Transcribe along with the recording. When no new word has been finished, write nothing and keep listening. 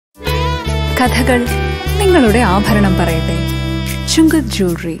കഥകൾ നിങ്ങളുടെ ആഭരണം പറയട്ടെ. Chungath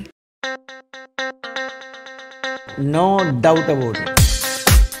jewellery. No doubt about it.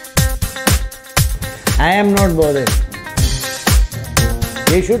 I am not bothered.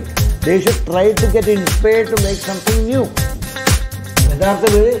 They should try to get inspired to make something new.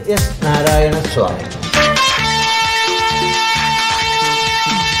 യഥാർത്ഥ പേര് S Narayana സ്വാമി.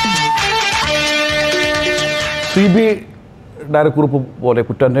 CB ഡയറക്കുറിപ്പ് പോലെ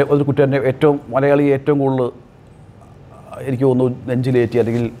കുറ്റൻ്റെ ഏറ്റവും മലയാളി ഏറ്റവും കൂടുതൽ എനിക്ക് തോന്നുന്നു നെഞ്ചിലേറ്റി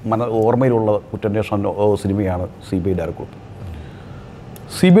അല്ലെങ്കിൽ ഓർമ്മയിലുള്ള കുറ്റാന്വേഷണ സിനിമയാണ് CB ഡയറക്കുറിപ്പ്.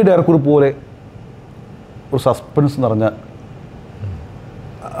 CB ഡയറക്കുറിപ്പ് പോലെ ഒരു സസ്പെൻസ് നിറഞ്ഞ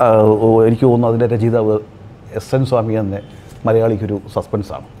എനിക്ക് തോന്നുന്നു അതിൻ്റെ രചയിതാവ് SN സ്വാമി എന്ന മലയാളിക്കൊരു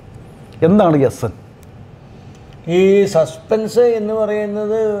സസ്പെൻസാണ്. എന്താണ് SN? ഈ സസ്പെൻസ് എന്ന്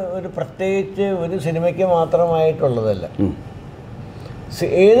പറയുന്നത് ഒരു പ്രത്യേകിച്ച് ഒരു സിനിമയ്ക്ക് മാത്രമായിട്ടുള്ളതല്ല.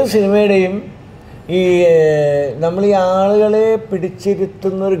 ഏത് സിനിമയുടെയും ഈ നമ്മൾ ഈ ആളുകളെ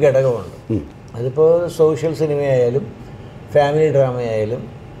പിടിച്ചിരുത്തുന്നൊരു ഘടകമുണ്ട്. അതിപ്പോൾ സോഷ്യൽ സിനിമയായാലും ഫാമിലി ഡ്രാമയായാലും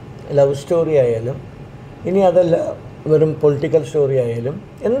ലവ് സ്റ്റോറി ആയാലും ഇനി അതല്ല വെറും പൊളിറ്റിക്കൽ സ്റ്റോറി ആയാലും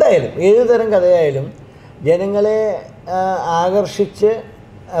എന്തായാലും ഏത് തരം കഥയായാലും ജനങ്ങളെ ആകർഷിച്ച്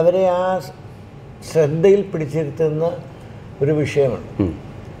അവരെ ആ ശ്രദ്ധയിൽ പിടിച്ചിരുത്തുന്ന ഒരു വിഷയമുണ്ട്.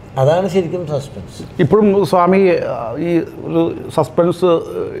 അതാണ് ശരിക്കും സസ്പെൻസ്. ഇപ്പോഴും സ്വാമി ഈ ഒരു സസ്പെൻസ്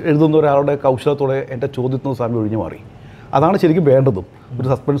എഴുതുന്ന ഒരാളുടെ കൗശലത്തോടെ എൻ്റെ ചോദ്യത്തിന് സ്വാമി ഒഴിഞ്ഞു മാറി. അതാണ് ശരിക്കും വേണ്ടതും ഒരു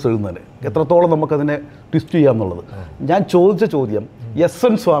സസ്പെൻസ് എഴുതുന്നതിന്. എത്രത്തോളം നമുക്കതിനെ ട്വിസ്റ്റ് ചെയ്യാമെന്നുള്ളത്. ഞാൻ ചോദിച്ച ചോദ്യം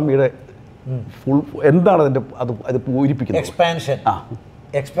SN സ്വാമിയുടെ ഫുൾ എന്താണ് അതിൻ്റെ അത് പൂരിപ്പിക്കുന്നത്?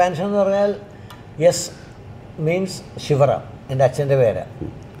 എക്സ്പാൻഷൻ എന്ന് പറഞ്ഞാൽ എസ് മീൻസ് ശിവറാം, എൻ്റെ അച്ഛൻ്റെ പേരാ.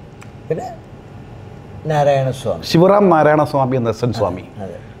 പിന്നെ നാരായണസ്വാമി, ശിവറാം നാരായണസ്വാമി എന്ന SN സ്വാമി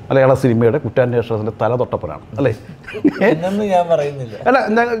മലയാള സിനിമയുടെ കുറ്റാന്വേഷണത്തിൻ്റെ തല തൊട്ടപ്പനാണ് അല്ലേ? എന്നൊന്നും ഞാൻ പറയുന്നില്ല. അല്ല,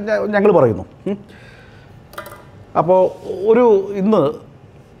 ഞങ്ങൾ പറയുന്നു. അപ്പോൾ ഇന്ന്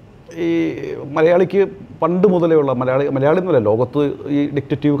ഈ മലയാളിക്ക് പണ്ട് മുതലേ ഉള്ള മലയാളി എന്നല്ല, ലോകത്ത് ഈ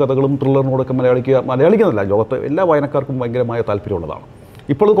ഡിറ്റക്റ്റീവ് കഥകളും ത്രില്ലറിനോടൊക്കെ മലയാളിക്കെന്നല്ല ലോകത്ത് എല്ലാ വായനക്കാർക്കും ഭയങ്കരമായ താല്പര്യമുള്ളതാണ്.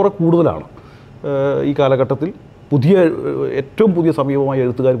 ഇപ്പോൾ അത് കുറേ കൂടുതലാണ്. ഈ കാലഘട്ടത്തിൽ ഏറ്റവും പുതിയ സമീപമായ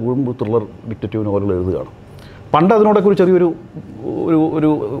എഴുത്തുകാർ മുഴുവൻ ത്രില്ലർ ഡിറ്റക്റ്റീവ് നോവലുകൾ എഴുതുകയാണ്. പണ്ട് അതിനോടൊക്കെ ഒരു ചെറിയൊരു ഒരു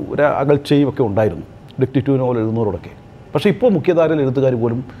അകൽച്ചയും ഒക്കെ ഉണ്ടായിരുന്നു ഡിറ്റക്റ്റീവ് നോവൽ എഴുതുന്നവരോടൊക്കെ. പക്ഷേ ഇപ്പോൾ മുഖ്യധാരയിൽ എഴുത്തുകാർ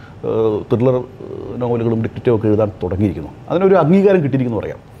പോലും ത്രില്ലർ നോവലുകളും ഡിറ്റക്റ്റീവും ഒക്കെ എഴുതാൻ തുടങ്ങിയിരിക്കുന്നു. അതിനൊരു അംഗീകാരം കിട്ടിയിരിക്കുന്നു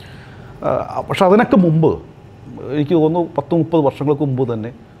പറയാം. പക്ഷെ അതിനൊക്കെ മുമ്പ് എനിക്ക് തോന്നുന്നു 10-30 വർഷങ്ങൾക്ക് മുമ്പ്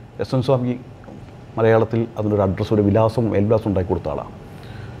തന്നെ SN സ്വാമി മലയാളത്തിൽ അതിനൊരു അഡ്രസ്സ്, ഒരു മേൽവിലാസം ഉണ്ടാക്കി കൊടുത്ത ആളാണ്.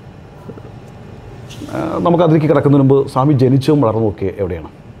 നമുക്കതിലേക്ക് കിടക്കുന്നതിന് മുമ്പ് സ്വാമി ജനിച്ചതും വളർന്നതൊക്കെ എവിടെയാണ്?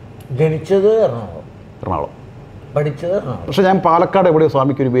 ജനിച്ചത് എറണാകുളം, പഠിച്ചത് എറണാകുളം. പക്ഷെ ഞാൻ പാലക്കാട് എവിടെയോ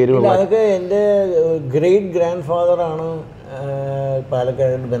സ്വാമിക്ക് ഒരു പേരുകൾ. അതൊക്കെ എൻ്റെ ഗ്രേറ്റ് ഗ്രാൻഡ് ഫാദറാണ്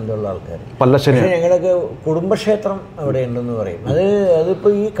പാലക്കാട് ബന്ധമുള്ള ആൾക്കാർ. പല്ലശ്ശേരി ഞങ്ങളൊക്കെ കുടുംബക്ഷേത്രം അവിടെ ഉണ്ടെന്ന് പറയും.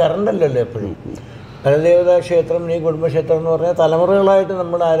 അതിപ്പോൾ ഈ കറണ്ടല്ലല്ലോ എപ്പോഴും. പരദേവതാ ക്ഷേത്രം, ഈ കുടുംബക്ഷേത്രം എന്ന് പറഞ്ഞാൽ തലമുറകളായിട്ട്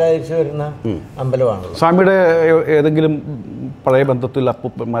നമ്മൾ ആരാധിച്ചു വരുന്ന അമ്പലമാണ്. സ്വാമിയുടെ ഏതെങ്കിലും പഴയ ബന്ധത്തിൽ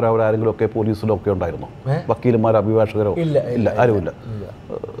അപ്പന്മാർ അവരാരെങ്കിലും ഒക്കെ പോലീസിലോ ഒക്കെ ഉണ്ടായിരുന്നോ? വക്കീലന്മാർ, അഭിഭാഷകരോ? ഇല്ല, ആരുമില്ല.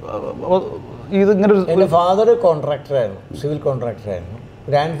 ഇതിങ്ങനെ എൻ്റെ father കോൺട്രാക്ടറായിരുന്നു, civil കോൺട്രാക്ടറായിരുന്നു.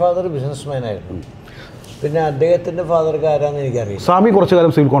 Grand father businessman ആയിരുന്നു. പിന്നെ അദ്ദേഹത്തിൻ്റെ ഫാദർക്ക് ആരാന്ന് എനിക്കറിയാം. സ്വാമി കുറച്ചു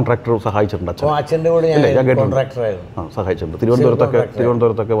കാലം സിവിൽ കോൺട്രാക്ടർ സഹായിച്ചിട്ടുണ്ട്. അച്ഛൻ്റെ കൂടെ ഞാൻ കോൺട്രാക്ടറായിരുന്നു, സഹായിച്ചിട്ടുണ്ട്.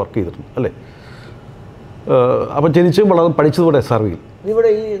 തിരുവനന്തപുരത്തൊക്കെ വർക്ക് ചെയ്തിട്ടുണ്ട് അല്ലേ? അപ്പം ജനിച്ചും വളരെ പഠിച്ചതോടെ SRVയിൽ, ഇവിടെ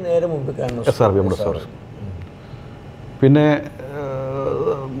ഈ നേരെ മുമ്പ് SRV നമ്മുടെ SRV. പിന്നെ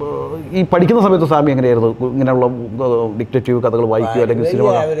ഈ പഠിക്കുന്ന സമയത്ത് സ്വാമി എങ്ങനെയായിരുന്നു? ഇങ്ങനെയുള്ള ഡിറ്റക്റ്റീവ് കഥകൾ വായിക്കുക അല്ലെങ്കിൽ സിനിമ?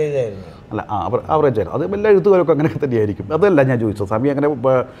 അല്ല, ആവറേജ് ആയിരുന്നു. അത് എല്ലാ എഴുത്തുകാരൊക്കെ അങ്ങനെയൊക്കെ തന്നെയായിരിക്കും. അതല്ല ഞാൻ ചോദിച്ചത്. സ്വാമി അങ്ങനെ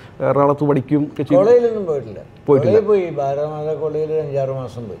എറണാകുളത്ത് പഠിക്കും? കോളേജിലൊന്നും പോയിട്ടില്ല. പോയി ബാലമാത കോളേജിൽ 5-6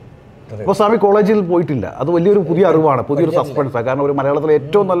 മാസം പോയി. അപ്പോൾ സ്വാമി കോളേജിൽ പോയിട്ടില്ല. അത് വലിയൊരു പുതിയ അറിവാണ്, പുതിയൊരു സസ്പെൻസാണ്. കാരണം ഒരു മലയാളത്തിലെ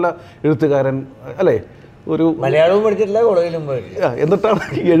ഏറ്റവും നല്ല എഴുത്തുകാരൻ അല്ലേ? ഒരു മലയാളവും പഠിച്ചിട്ടില്ല, കോളേജിലും പോയിട്ടില്ല. എന്നിട്ടാണ്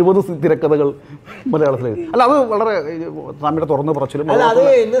 70 തിരക്കഥകൾ മലയാളത്തിൽ. അല്ല, അത് വളരെ സ്വാമിയുടെ തുറന്ന പറച്ചിലും. അല്ല, അത്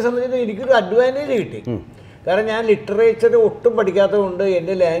എന്നെ സംബന്ധിച്ച് എനിക്കൊരു അഡ്വാൻറ്റേജ് കിട്ടി. കാരണം ഞാൻ ലിറ്ററേച്ചർ ഒട്ടും പഠിക്കാത്തത് കൊണ്ട്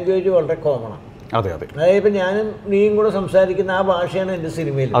എൻ്റെ ലാംഗ്വേജ് വളരെ കോമണാണ്. അതെ. അതായത് ഇപ്പം ഞാനും നീയും കൂടെ സംസാരിക്കുന്ന ആ ഭാഷയാണ് എൻ്റെ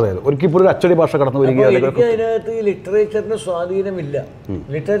സിനിമയിൽ. അതെ, ഒരിക്കലും ഒരു അച്ചടി ഭാഷ കടന്നു വരികയാണ്. എനിക്ക് അതിനകത്ത് ഈ ലിറ്ററേച്ചറിന് സ്വാധീനമില്ല.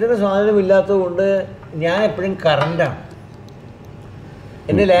 ലിറ്ററേച്ചറിന് സ്വാധീനമില്ലാത്തത് കൊണ്ട് ഞാൻ എപ്പോഴും കറണ്ടാണ്.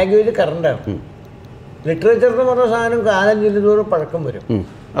 എൻ്റെ ലാംഗ്വേജ് കറണ്ടാണ്. ലിറ്ററേച്ചർ എന്ന് പറഞ്ഞ സാധനം കാലം ചെല്ലുന്നതോറും പഴക്കം വരും.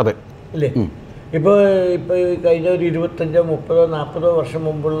 അതെ ഇല്ലേ? ഇപ്പോൾ കഴിഞ്ഞ ഒരു 25, 30, 40 വർഷം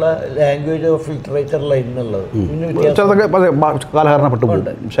മുമ്പുള്ള ലാംഗ്വേജ് ഓഫ് ലിറ്ററേച്ചറിലാണ് ഇന്നുള്ളത്.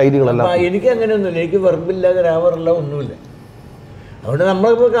 ശൈലികളെല്ലാം എനിക്ക് അങ്ങനെയൊന്നുമില്ല. എനിക്ക് വെർബില്ല, ഗ്രാമറില്ല, ഒന്നുമില്ല. അതുകൊണ്ട്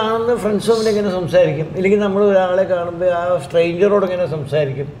നമ്മളിപ്പോൾ കാണുന്ന ഫ്രണ്ട്സും എങ്ങനെ സംസാരിക്കും, ഇല്ലെങ്കിൽ നമ്മൾ ഒരാളെ കാണുമ്പോൾ ആ സ്ട്രേഞ്ചറോട് എങ്ങനെ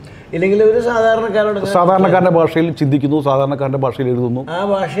സംസാരിക്കും, ഇല്ലെങ്കിൽ ഒരു സാധാരണക്കാരൻ്റെ ഭാഷയിൽ ചിന്തിക്കുന്നു, സാധാരണക്കാരൻ്റെ ഭാഷയിൽ എഴുതുന്നു. ആ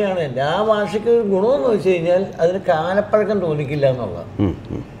ഭാഷയാണ് എൻ്റെ. ആ ഭാഷയ്ക്ക് ഒരു ഗുണമെന്ന് വെച്ച് കഴിഞ്ഞാൽ അതിന് കാലപ്പഴക്കം തോന്നിക്കില്ല എന്നുള്ളത്.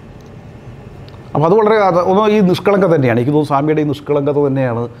 അപ്പോൾ അത് വളരെ ഒന്ന് ഈ നിഷ്കളങ്ക തന്നെയാണ്. എനിക്ക് തോന്നുന്നു സ്വാമിയുടെ ഈ നിഷ്കളങ്കത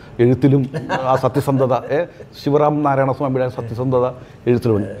തന്നെയാണ് എഴുത്തിലും ആ സത്യസന്ധത, ശിവറാം നാരായണ സ്വാമിയുടെ സത്യസന്ധത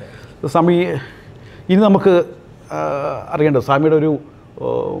എഴുത്തിലുണ്ട്. സ്വാമി ഇനി നമുക്ക് അറിയേണ്ടത് സ്വാമിയുടെ ഒരു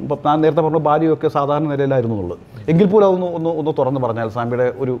ഞാൻ നേരത്തെ പറഞ്ഞ ഭാര്യയൊക്കെ സാധാരണ നിലയിലായിരുന്നു എന്നുള്ളത്. എങ്കിൽ പോലും ഒന്ന് തുറന്ന് പറഞ്ഞാൽ സ്വാമിയുടെ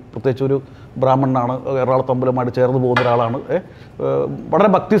ഒരു പ്രത്യേകിച്ച് ഒരു ബ്രാഹ്മണനാണ്, എറണാകുളത്തമ്പലമായിട്ട് ചേർന്ന് പോകുന്ന ഒരാളാണ്, വളരെ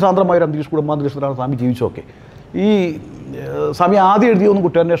ഭക്തിസാന്ദ്രമായൊരു കുടുംബാന്തരീക്ഷത്തിലാണ് സ്വാമി ജീവിച്ചൊക്കെ. ഈ സ്വാമി ആദ്യം എഴുതിയൊന്നും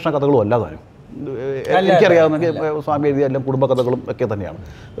കുറ്റാന്വേഷണ കഥകളും അല്ല താനും. എനിക്കറിയാവുന്ന സ്വാമി എഴുതിയ എല്ലാം കുടുംബ കഥകളും ഒക്കെ തന്നെയാണ്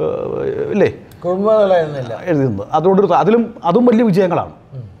അല്ലേ എഴുതുന്നത്. അതുകൊണ്ട്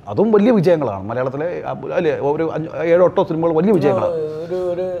അതും വലിയ വിജയങ്ങളാണ്. മലയാളത്തിലെ അല്ലേ ഒരു 7-8 സിനിമകൾ വലിയ വിജയങ്ങളാണ്.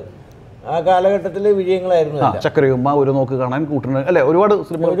 ആ കാലഘട്ടത്തിലെ വിജയങ്ങളായിരുന്നു. ചക്കരയുമ്മ, ഒരു നോക്ക് കാണാൻ, കൂട്ടിന് അല്ലേ ഒരുപാട്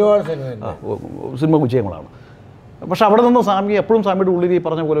സിനിമ വിജയങ്ങളാണ്. പക്ഷെ അവിടെ നിന്ന് സ്വാമി എപ്പോഴും സ്വാമിയുടെ ഉള്ളിൽ ഈ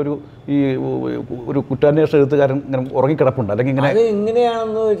പറഞ്ഞ പോലെ ഒരു കുറ്റാന്വേഷണ എഴുത്തുകാരൻ ഇങ്ങനെ ഉറങ്ങിക്കിടപ്പുണ്ട്. അല്ലെങ്കിൽ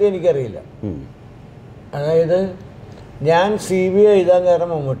എങ്ങനെയാണെന്ന് വെച്ചാൽ എനിക്കറിയില്ല. അതായത് ഞാൻ CBI എഴുതാൻ കാരണം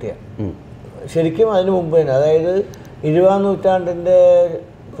മമ്മൂട്ടിയാണ്. ശരിക്കും അതിന് മുമ്പ് തന്നെ, അതായത് 20-ാം നൂറ്റാണ്ടിൻ്റെ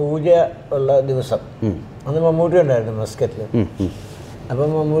പൂജ ഉള്ള ദിവസം അന്ന് മമ്മൂട്ടി ഉണ്ടായിരുന്നു മസ്കറ്റിൽ. അപ്പം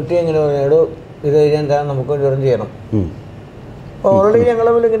മമ്മൂട്ടി എങ്ങനെ പറഞ്ഞോ ഇത് കഴിഞ്ഞാൽ നമുക്ക് ഒരു ചെയ്യണം. അപ്പോൾ ഓൾറെഡി ഞങ്ങൾ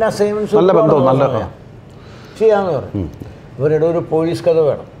ഇങ്ങനെ അസൈൻമെൻറ്റ്സ് ചെയ്യാമെന്ന് പറഞ്ഞു. ഇവരുടെ ഒരു പോലീസ് കഥ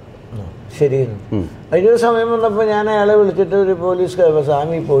വേണം. ശരിയെന്ന് അതിനൊരു സമയം വന്നപ്പോൾ ഞാൻ അയാളെ വിളിച്ചിട്ട് ഒരു പോലീസ് കഥ,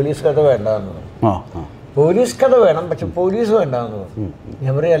 സ്വാമി പോലീസ് കഥ വേണ്ടെന്ന് പറഞ്ഞു. പോലീസ് കഥ വേണം, പക്ഷെ പോലീസ് വേണ്ടെന്ന് പറഞ്ഞു.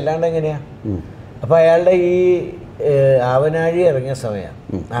 ഞാൻ പറയും അല്ലാണ്ട് എങ്ങനെയാണ്? അപ്പോൾ അയാളുടെ ഈ ആവനാഴി ഇറങ്ങിയ സമയമാണ്.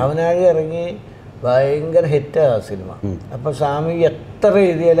 ആവനാഴി ഇറങ്ങി ഭയങ്കര ഹിറ്റാണ് ആ സിനിമ. അപ്പോൾ സ്വാമി എത്ര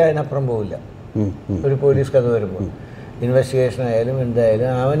എഴുതിയാലും അതിനപ്പുറം പോവില്ല. ഒരു പോലീസ് കഥ വരുമ്പോൾ ഇൻവെസ്റ്റിഗേഷൻ ആയാലും എന്തായാലും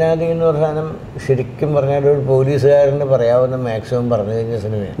ആവനാഴി എന്ന് പറഞ്ഞാൽ ശരിക്കും പറഞ്ഞാൽ ഒരു പോലീസുകാരന് പറയാവുന്ന മാക്സിമം പറഞ്ഞു കഴിഞ്ഞ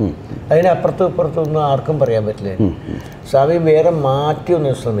സിനിമയാണ്. അതിനപ്പുറത്തും ഇപ്പുറത്തും ഒന്നും ആർക്കും പറയാൻ പറ്റില്ല. സ്വാമി വേറെ മാറ്റി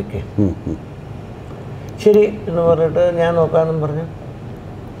ഒന്ന് ശ്രമിക്കുക. ശരി എന്ന് പറഞ്ഞിട്ട് ഞാൻ നോക്കാമെന്നും പറഞ്ഞു.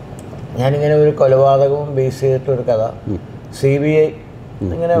 ഞാനിങ്ങനെ ഒരു കൊലപാതകവും ബേസ് ചെയ്തിട്ടൊരു കഥ, CBI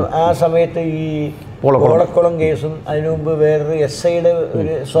ഇങ്ങനെ ആ സമയത്ത് ഈ കോളക്കുളം കേസും അതിനു മുമ്പ് വേറൊരു SIയുടെ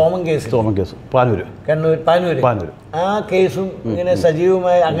ഒരു സോമൻ കേസ് കണ്ണൂർ ആ കേസും ഇങ്ങനെ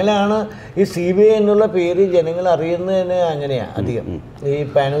സജീവമായ, അങ്ങനെയാണ് ഈ CBI എന്നുള്ള പേര് ജനങ്ങൾ അറിയുന്നത് തന്നെ അങ്ങനെയാണ് അധികം. ഈ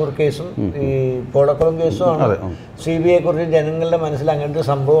പാനൂർ കേസും ഈ കോളക്കുളം കേസുമാണ് CBIയെ കുറിച്ച് ജനങ്ങളുടെ മനസ്സിൽ അങ്ങനത്തെ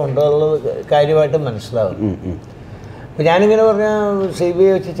സംഭവം ഉണ്ടോ എന്നുള്ളത് കാര്യമായിട്ട് മനസ്സിലാവും. അപ്പം ഞാനിങ്ങനെ പറഞ്ഞാൽ CBI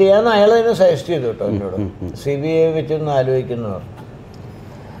വെച്ച് ചെയ്യാമെന്ന് അയാൾ തന്നെ സജസ്റ്റ് ചെയ്തു കേട്ടോ എന്നോട്. CBI വെച്ചൊന്ന് ആലോചിക്കുന്നു പറഞ്ഞു.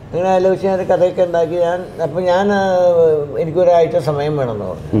 അങ്ങനെ ആലോചിച്ച് ഞാൻ കഥയൊക്കെ ഉണ്ടാക്കി. ഞാൻ എനിക്കൊരാഴ്ച സമയം വേണമെന്ന്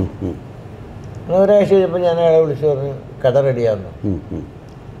പറഞ്ഞു. അങ്ങനെ ഒരാഴ്ച കഴിഞ്ഞപ്പോൾ ഞാൻ അയാളെ വിളിച്ച് പറഞ്ഞു കഥ റെഡിയാകുന്നു.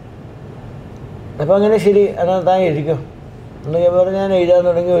 അപ്പോൾ അങ്ങനെ ശരി എന്നാൽ താൻ എഴുതിക്കോ എന്ന് ഞാൻ പറഞ്ഞു. ഞാൻ എഴുതാൻ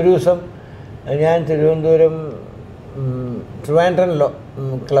തുടങ്ങി. ഒരു ദിവസം ഞാൻ ട്രിവാൻഡ്രമിലോ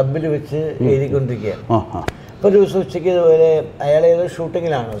ക്ലബിൽ വെച്ച് എഴുതിക്കൊണ്ടിരിക്കുകയാണ്. ഇപ്പോൾ ഒരു ദിവസം ഉച്ചയ്ക്ക് ഇതുപോലെ അയാൾ ഏതോ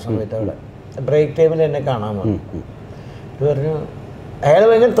ഷൂട്ടിങ്ങിലാണ് സമയത്ത് അവിടെ ബ്രേക്ക് ടൈമിൽ എന്നെ കാണാൻ വന്നു. ഇത് പറഞ്ഞു അയാൾ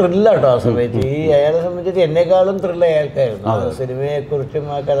ഭയങ്കര ത്രില്ലാട്ടോ ആ സമയത്ത്. ഈ അയാളെ സംബന്ധിച്ച് എന്നെക്കാളും ത്രില്ല് അയാൾക്കായിരുന്നു ആ സിനിമയെക്കുറിച്ചും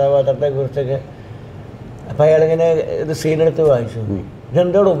ആ കഥാപാത്രത്തെക്കുറിച്ചൊക്കെ. അപ്പം അയാളിങ്ങനെ ഒരു സീനെടുത്ത് വായിച്ചു.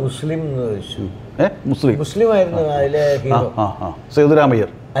 ഇതെന്തോടോ മുസ്ലിം എന്ന് ചോദിച്ചു. മുസ്ലിം ആയിരുന്നു അതിലെ ഹീറോ. സേതുരാമയ്യർ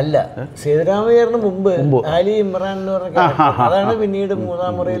അല്ല, സേതുരാമയ്യറിന് മുമ്പ് ആലി ഇമ്രാൻ എന്ന് പറഞ്ഞ അതാണ് പിന്നീട്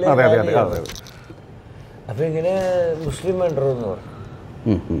 3-ാം മുറയിലെ. അപ്പം ഇങ്ങനെ മുസ്ലിം വേണ്ടോ എന്ന് പറഞ്ഞു.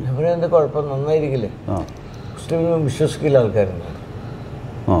 അവിടെ എന്താ കുഴപ്പം, നന്നായിരിക്കില്ലേ? മുസ്ലിം വിശ്വസിക്കില്ല ആൾക്കാരെന്നാണ്.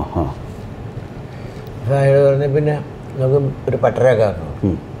 അപ്പം അയാൾ പറഞ്ഞു പിന്നെ നമുക്ക് ഒരു പട്ടരക്കാരനോ.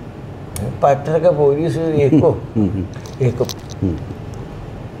 പട്ടരക്ക പോലീസ് ഏക്കും.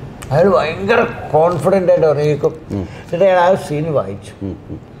 അയാൾ ഭയങ്കര കോൺഫിഡൻ്റ് ആയിട്ട് പറഞ്ഞു ഏക്കും. എന്നിട്ട് അയാൾ ആ സീൻ വായിച്ചു.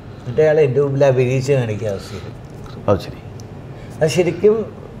 എന്നിട്ട് അയാൾ എൻ്റെ മുമ്പിൽ അഭിനയിച്ച് കാണിക്കുക ആ സീൻ. അത് ശരിക്കും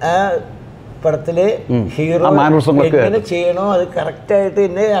ആ പടത്തിലെ ഹീറോ എങ്ങനെ ചെയ്യണോ അത് കറക്റ്റായിട്ട്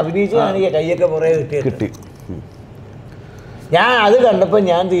എന്നെ അഭിനയിച്ച് കാണിക്കുക. കയ്യൊക്കെ പുറകെ കിട്ടി. ഞാൻ അത് കണ്ടപ്പോൾ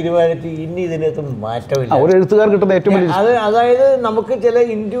ഞാൻ തീരുമാനിച്ചു ഇനി ഇതിനകത്ത് മാറ്റമില്ല. അതായത് നമുക്ക് ചില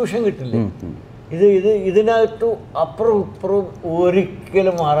ഇൻഡ്യൂഷൻ കിട്ടില്ലേ, ഇതിനകത്ത് അപ്പുറം ഇപ്പുറം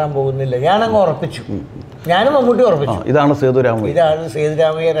ഒരിക്കലും മാറാൻ പോകുന്നില്ല. ഞാനങ്ങ് ഉറപ്പിച്ചു. ഞാനും മമ്മൂട്ടി ഉറപ്പിച്ചു ഇതാണ്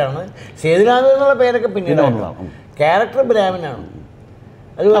സേതുരാമയ്യരാണ്. സേതുരാമയ്യർ എന്നുള്ള പേരൊക്കെ പിന്നീട് ക്യാരക്ടർ ബ്രാഹ്മണാണ്.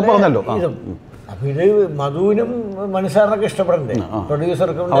 അതുപോലെ ഇതും. അപ്പം ഇത് മധുവിനും മനുസാറിനൊക്കെ ഇഷ്ടപ്പെടണ്ടേ,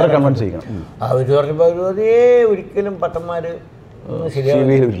 പ്രൊഡ്യൂസർക്കും. അവർ പറഞ്ഞപ്പോൾ ഒരിക്കലും പട്ടന്മാർ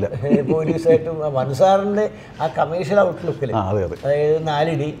ശരിയാവില്ല. പോലീസായിട്ടും മൻസാറിൻ്റെ ആ കമേഴ്ഷ്യൽ ഔട്ട്ലുക്കിൽ അതായത്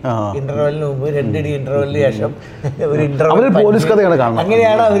 4 ഇടി ഇന്റർവെല്ലിന് മുമ്പ്, 2 ഇടി ഇന്റർവെല്ലിന് ശേഷം ഒരു ഇന്റർവെൽ,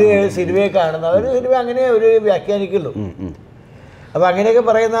 അങ്ങനെയാണ് അവർ സിനിമയെ കാണുന്നത്. അവർ സിനിമ അങ്ങനെ ഒരു വ്യാഖ്യാനിക്കുള്ളൂ. അപ്പം അങ്ങനെയൊക്കെ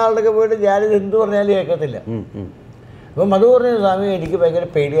പറയുന്ന ആളുടെ പോയിട്ട് ഞാനിത് എന്ത് പറഞ്ഞാലും കേൾക്കത്തില്ല. അപ്പം അത് പറഞ്ഞു, സ്വാമി എനിക്ക് ഭയങ്കര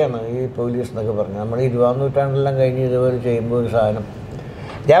പേടിയാണ് ഈ പോലീസ് എന്നൊക്കെ പറഞ്ഞു. നമ്മൾ 20-ാം നൂറ്റാണ്ടെല്ലാം കഴിഞ്ഞ് ഇതുപോലെ ചെയ്യുമ്പോൾ ഒരു സാധനം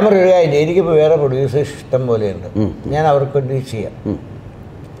ഞാൻ പറയുക, എനിക്കിപ്പോൾ വേറെ പ്രൊഡ്യൂസേഴ്സ് ഇഷ്ടം പോലെയുണ്ട്, ഞാൻ അവർക്ക് വേണ്ടി ചെയ്യാം,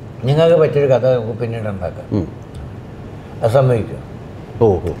 നിങ്ങൾക്ക് പറ്റിയൊരു കഥ നമുക്ക് പിന്നീട് ഉണ്ടാക്കാം, അത് സമ്മതിക്കും.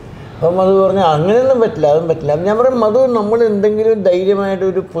 അപ്പം മധു പറഞ്ഞു അങ്ങനെയൊന്നും പറ്റില്ല, അതും പറ്റില്ല. ഞാൻ പറയും മധു, നമ്മൾ എന്തെങ്കിലും ധൈര്യമായിട്ട്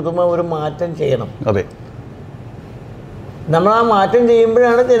ഒരു പുതുമ, ഒരു മാറ്റം ചെയ്യണം. അതെ, നമ്മൾ ആ മാറ്റം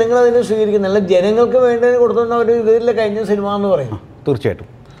ചെയ്യുമ്പോഴാണ് ജനങ്ങൾ അതിനെ സ്വീകരിക്കുന്നത്. അല്ല ജനങ്ങൾക്ക് വേണ്ടത് കൊടുത്തുകൊണ്ട് അവർ ഇതിലെ കഴിഞ്ഞ സിനിമ എന്ന് പറയും. തീർച്ചയായിട്ടും.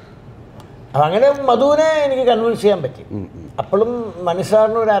 അപ്പം അങ്ങനെ മധുവിനെ എനിക്ക് കൺവിൻസ് ചെയ്യാൻ പറ്റി. അപ്പോഴും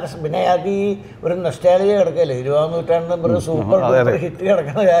മനസ്സാറിന് ഒരു പിന്നെ അത് ഈ ഒരു നൊസ്റ്റാൾജിയ കിടക്കല്ലേ, 20-ാം നൂറ്റാണ്ട് സൂപ്പർ ഹിറ്റ്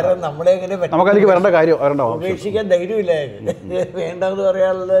കിടക്കുന്ന കാരണം നമ്മളെ എങ്ങനെ ഉപേക്ഷിക്കാൻ ധൈര്യമില്ലായിരുന്നു, വേണ്ടെന്ന്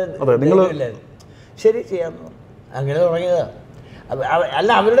പറയാനുള്ള ധൈര്യമില്ലായിരുന്നു. ശരി ചെയ്യാമെന്ന് പറഞ്ഞു. അങ്ങനെ തുടങ്ങിയതാണ്. അല്ല,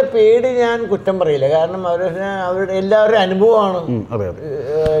 അവരുടെ പേടി ഞാൻ കുറ്റം പറയില്ല, കാരണം അവരുടെ എല്ലാവരുടെ അനുഭവമാണ്.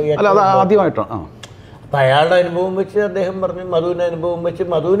 അപ്പം അയാളുടെ അനുഭവം വെച്ച് അദ്ദേഹം പറഞ്ഞു, മധുവിൻ്റെ അനുഭവം വെച്ച്.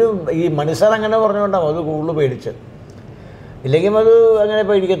 മധുവിന് ഈ മണിസാർ അങ്ങനെ പറഞ്ഞുകൊണ്ടാണ് മധു കൂടുതൽ പേടിച്ചത്. ഇല്ലെങ്കിൽ മധു അങ്ങനെ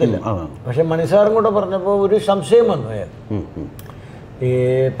പേടിക്കത്തില്ല. പക്ഷെ മണിസാറും കൂടെ പറഞ്ഞപ്പോൾ ഒരു സംശയം വന്നു അയാൾ, ഈ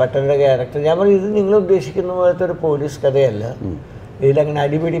പട്ടൻ്റെ ക്യാരക്ടർ. ഞാൻ പറഞ്ഞു, ഇത് നിങ്ങൾ ഉദ്ദേശിക്കുന്ന പോലത്തെ ഒരു പോലീസ് കഥയല്ല, ഇതിലങ്ങനെ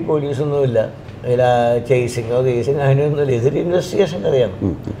അടിപിടി പോലീസൊന്നുമില്ല, ഇതിൽ ചേസിങ്ങോ അങ്ങനെയൊന്നുമില്ല, ഇതൊരു ഇൻവെസ്റ്റിഗേഷൻ കഥയാണ്.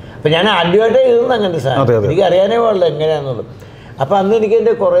 അപ്പം ഞാൻ ആദ്യമായിട്ട് എഴുതുന്ന അങ്ങനത്തെ സാധനം എനിക്ക് അറിയാനേ പാടില്ല എങ്ങനെയാണെന്നുള്ളത്. അപ്പോൾ അന്ന് എനിക്ക്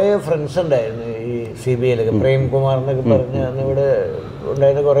എൻ്റെ കുറേ ഫ്രണ്ട്സ് ഉണ്ടായിരുന്നു ഈ CBIയിലൊക്കെ, പ്രേംകുമാർ എന്നൊക്കെ പറഞ്ഞ് അന്ന് ഇവിടെ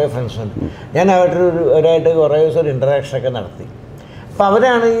ഉണ്ടായിരുന്ന കുറേ ഫ്രണ്ട്സുണ്ട്. ഞാൻ അവരായിട്ട് കുറേ ദിവസം ഒരു ഇൻറ്ററാക്ഷനൊക്കെ നടത്തി. അപ്പോൾ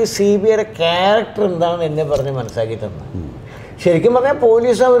അവരാണ് ഈ CBIയുടെ ക്യാരക്ടർ എന്താണെന്ന് എന്നെ പറഞ്ഞ് മനസ്സിലാക്കി തന്നത്. ശരിക്കും പറഞ്ഞാൽ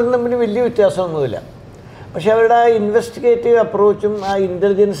പോലീസ് അവരും തമ്മിൽ വലിയ വ്യത്യാസമൊന്നുമില്ല, പക്ഷെ അവരുടെ ആ ഇൻവെസ്റ്റിഗേറ്റീവ് അപ്രോച്ചും ആ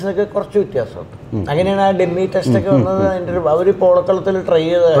ഇൻ്റലിജൻസിനൊക്കെ കുറച്ച് വ്യത്യാസമുണ്ട്. അങ്ങനെയാണ് ആ ഡെമ്മി ടെസ്റ്റൊക്കെ വന്നത്. അതിൻ്റെ അവർ പോളക്കളത്തിൽ ട്രൈ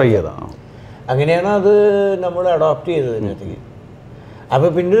ചെയ്തതാണ്. അങ്ങനെയാണ് അത് നമ്മൾ അഡോപ്റ്റ് ചെയ്തത് ഇതിനകത്തേക്ക്. അപ്പോൾ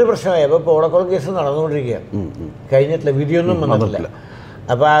പിന്നൊരു പ്രശ്നമായി. അപ്പോൾ പോളക്കുളം കേസ് നടന്നുകൊണ്ടിരിക്കുക, കഴിഞ്ഞിട്ടില്ല, വിധിയൊന്നും വന്നിട്ടില്ല.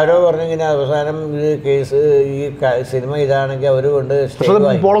 അപ്പോൾ ആരോ പറഞ്ഞു ഇങ്ങനെ അവസാനം ഇത് കേസ് ഈ സിനിമ ഇതാണെങ്കിൽ അവർ കൊണ്ട്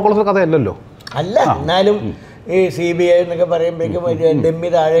കഥയല്ലല്ലോ അല്ല, എന്നാലും ഈ CBI എന്നൊക്കെ പറയുമ്പോഴേക്കും ഡെമ്മി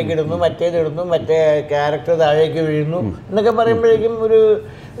താഴേക്ക് ഇടുന്നു, മറ്റേതിടുന്നു, മറ്റേ ക്യാരക്ടർ താഴേക്ക് വീഴുന്നു എന്നൊക്കെ പറയുമ്പോഴേക്കും ഒരു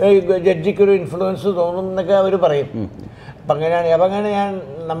ജഡ്ജിക്കൊരു ഇൻഫ്ലുവൻസ് തോന്നും എന്നൊക്കെ അവർ പറയും. അപ്പം അങ്ങനെയാണ്. അപ്പം അങ്ങനെ ഞാൻ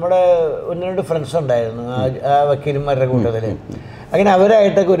നമ്മുടെ 1-2 ഫ്രണ്ട്സ് ഉണ്ടായിരുന്നു ആ വക്കീലന്മാരുടെ കൂട്ടത്തിൽ. അങ്ങനെ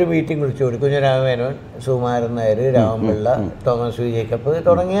അവരായിട്ടൊക്കെ ഒരു മീറ്റിംഗ് വിളിച്ചു കൊടുക്കും. കുഞ്ഞരാമേനോൻ, Sukumaran Nair, Ramapilla, Thomas V Jacob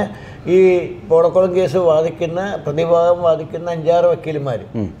തുടങ്ങിയ ഈ പോളക്കുളം കേസ് പ്രതിഭാഗം വാദിക്കുന്ന 5-6 വക്കീലന്മാർ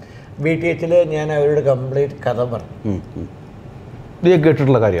BTHൽ ഞാൻ അവരുടെ കംപ്ലീറ്റ് കഥ പറഞ്ഞു.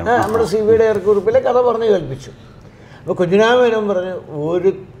 കേട്ടിട്ടുള്ള കാര്യമാണ്. നമ്മുടെ CBIയുടെ ഗ്രൂപ്പിലെ കഥ പറഞ്ഞ് കേൾപ്പിച്ചു. അപ്പോൾ കുഞ്ഞരാമേനോൻ പറഞ്ഞു, ഒരു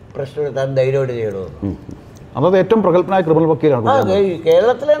പ്രശ്നം താൻ ധൈര്യമായിട്ട് ചെയ്യണമെന്ന്. അതായത് ഏറ്റവും പ്രഗത്ഭനായ ക്രിമിനൽ വക്കീലാണ്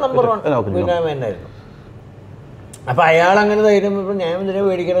കേരളത്തിലെ നമ്പർ 1 കുഞ്ഞരാമേനായിരുന്നു. അപ്പം അയാളങ്ങനെ ധൈര്യം ഞാൻ ഇതിനെ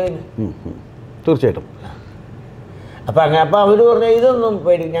പേടിക്കണതിന്. തീർച്ചയായിട്ടും. അപ്പം അവർ പറഞ്ഞ ഇതൊന്നും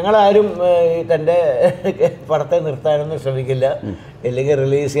ഞങ്ങളാരും തൻ്റെ പടത്തെ നിർത്താനൊന്നും ശ്രമിക്കില്ല, അല്ലെങ്കിൽ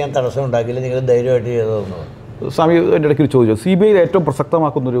റിലീസ് ചെയ്യാൻ തടസ്സം ഉണ്ടാക്കില്ല, നിങ്ങൾ ധൈര്യമായിട്ട് ചെയ്തതെന്ന്. സ്വാമി എൻ്റെ ഇടയ്ക്ക് ചോദിച്ചു, CBIയിൽ ഏറ്റവും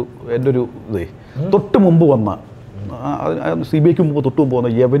പ്രസക്തമാക്കുന്നൊരു എൻ്റെ ഒരു ഇതേ തൊട്ട് മുമ്പ് വന്ന CBIക്ക് തൊട്ട് മുമ്പ്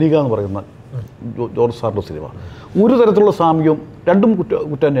വന്ന യവനിക എന്ന് പറയുന്ന ജോർജ് സാറിൻ്റെ സിനിമ, ഒരു തരത്തിലുള്ള സാമ്യവും, രണ്ടും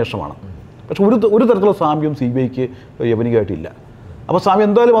കുറ്റാന്വേഷണമാണ്, പക്ഷെ ഒരു തരത്തിലുള്ള സാമ്യവും CBIക്ക് യവനികയായിട്ടില്ല. അപ്പോൾ സ്വാമി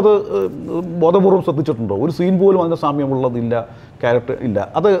എന്തായാലും അത് ബോധപൂർവ്വം ശ്രദ്ധിച്ചിട്ടുണ്ടോ? ഒരു സീൻ പോലും അതിൻ്റെ സാമ്യമുള്ളതില്ല, ക്യാരക്ടർ ഇല്ല.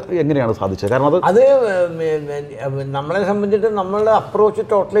 അത് എങ്ങനെയാണ് സാധിച്ചത്? കാരണം അത് നമ്മളെ സംബന്ധിച്ചിട്ട് നമ്മളുടെ അപ്രോച്ച്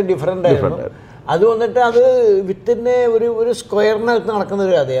ടോട്ടലി ഡിഫറെൻ്റ് ആയിരുന്നു. അത് വന്നിട്ട് അത് വിത്തിൻ്റെ ഒരു സ്ക്വയറിനകത്ത് നടക്കുന്ന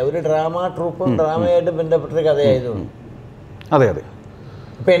ഒരു കഥയാണ്, ഒരു ഡ്രാമ ട്രൂപ്പും ഡ്രാമയായിട്ട് ബന്ധപ്പെട്ടൊരു കഥയായതുകൊണ്ട്. അതെ അതെ.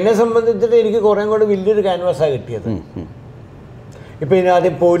 ഇപ്പം എന്നെ സംബന്ധിച്ചിട്ട് എനിക്ക് കുറേ കൂടെ വലിയൊരു ക്യാൻവാസാണ് കിട്ടിയത്. ഇപ്പം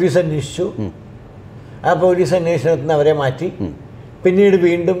ഇതിനാദ്യം പോലീസ് അന്വേഷിച്ചു, ആ പോലീസ് അന്വേഷണത്തിൽ നിന്ന് അവരെ മാറ്റി, പിന്നീട്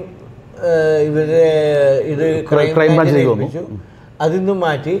വീണ്ടും ഇവരെ ഇത് ക്രൈം ഏൽപ്പിച്ചു, അതിൽ നിന്നും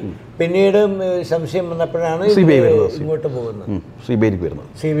മാറ്റി, പിന്നീട് സംശയം വന്നപ്പോഴാണ് ഇങ്ങോട്ട് പോകുന്നത്,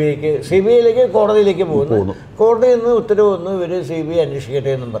 CBIയിലേക്ക് കോടതിയിലേക്ക് പോകുന്നു. കോടതിയിൽ നിന്ന് ഉത്തരവ് വന്നു, ഇവർ CBI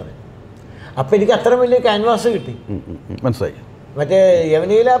അന്വേഷിക്കട്ടെ എന്നും പറഞ്ഞു. അപ്പം എനിക്ക് അത്ര വലിയ ക്യാൻവാസ് കിട്ടി, മനസ്സിലായി. മറ്റേ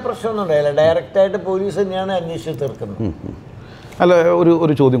യവനിയിൽ ആ പ്രശ്നമൊന്നും ഉണ്ടായില്ല, ഡയറക്റ്റായിട്ട് പോലീസ് തന്നെയാണ് അന്വേഷിച്ച് തീർക്കുന്നത്. അല്ല,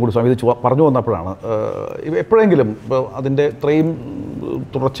 ഒരു ചോദ്യം കൂടി സ്വാമി ഇത് പറഞ്ഞു വന്നപ്പോഴാണ്, എപ്പോഴെങ്കിലും ഇപ്പോൾ അതിൻ്റെ ഇത്രയും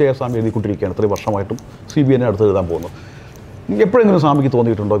തുടർച്ചയായ സ്വാമി എഴുതിക്കൊണ്ടിരിക്കുകയാണ്, ഇത്രയും വർഷമായിട്ടും CBIനെ അടുത്ത് എഴുതാൻ പോകുന്നത്. എപ്പോഴെങ്കിലും സ്വാമിക്ക്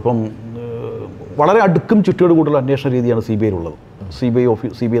തോന്നിയിട്ടുണ്ടോ ഇപ്പം വളരെ അടുക്കും ചുറ്റിയോട് കൂടുതൽ അന്വേഷണ രീതിയാണ് CBIയിലുള്ളത്,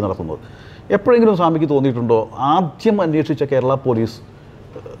 CBI നടത്തുന്നത്, എപ്പോഴെങ്കിലും സ്വാമിക്ക് തോന്നിയിട്ടുണ്ടോ ആദ്യം അന്വേഷിച്ച കേരള പോലീസ്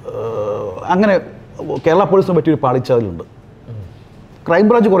അങ്ങനെ കേരള പോലീസിനെ പറ്റിയൊരു പാളിച്ചതിലുണ്ട്?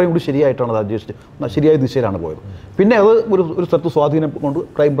 ക്രൈംബ്രാഞ്ച് കുറേ കൂടി ശരിയായിട്ടാണ് അത് അന്വേഷിച്ച് ശരിയായ ദിശയിലാണ് പോയത്. പിന്നെ അത് ഒരു സ്ഥലത്ത് സ്വാധീനം കൊണ്ട്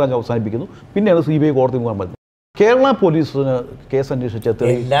ക്രൈംബ്രാഞ്ച് അവസാനിപ്പിക്കുന്നു. പിന്നെ അത് CBI കോടതി മുഖാൻ പറ്റും. കേരള പോലീസിന് കേസ് അന്വേഷിച്ച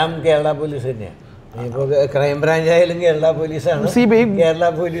എല്ലാം കേരള പോലീസ് തന്നെയാണ്. ഇപ്പോൾ ക്രൈംബ്രാഞ്ച് ആയാലും കേരള പോലീസാണ്, CBI കേരള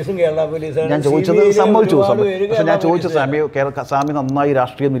പോലീസാണ്. ഞാൻ ചോദിച്ചത് സമ്മതിച്ചു. പക്ഷേ ഞാൻ ചോദിച്ചത് സ്വാമി നന്നായി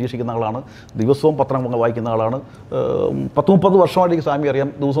രാഷ്ട്രീയം നിരീക്ഷിക്കുന്ന ആളാണ്, ദിവസവും പത്രം വായിക്കുന്ന ആളാണ്, 10-30 വർഷമായിട്ട് സ്വാമി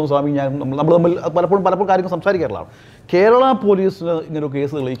അറിയാം. ദിവസവും സ്വാമി നമ്മൾ തമ്മിൽ പലപ്പോഴും കാര്യങ്ങൾ സംസാരിക്കാറുള്ളതാണ്. കേരള പോലീസിന് ഇങ്ങനെ ഒരു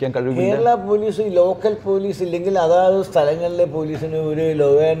കേസ് തെളിയിക്കാൻ കഴിയില്ല. കേരള പോലീസ് ലോക്കൽ പോലീസ് ഇല്ലെങ്കിൽ അതാത് സ്ഥലങ്ങളിലെ പോലീസിന് ഒരു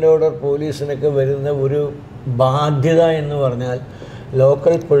ലോ ആൻഡ് ഓർഡർ പോലീസിനൊക്കെ വരുന്ന ഒരു ബാധ്യത എന്ന് പറഞ്ഞാൽ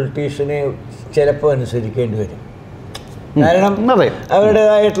ലോക്കൽ പൊളിറ്റീഷ്യനെ ചിലപ്പോൾ അനുസരിക്കേണ്ടി വരും. കാരണം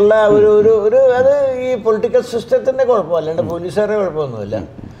അവരുടേതായിട്ടുള്ള ഒരു അത് ഈ പൊളിറ്റിക്കൽ സിസ്റ്റത്തിൻ്റെ കുഴപ്പം, അല്ലാണ്ട് പോലീസുകാരുടെ കുഴപ്പമൊന്നുമില്ല.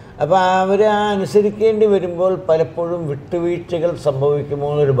 അപ്പോൾ അവർ അനുസരിക്കേണ്ടി വരുമ്പോൾ പലപ്പോഴും വിട്ടുവീഴ്ചകൾ സംഭവിക്കുമോ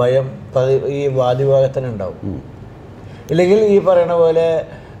എന്നൊരു ഭയം ഈ വാദിഭാഗത്തിനുണ്ടാവും. ഇല്ലെങ്കിൽ ഈ പറയണ പോലെ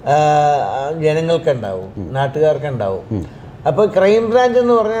ജനങ്ങൾക്കുണ്ടാവും, നാട്ടുകാർക്കുണ്ടാവും. അപ്പോൾ ക്രൈംബ്രാഞ്ച്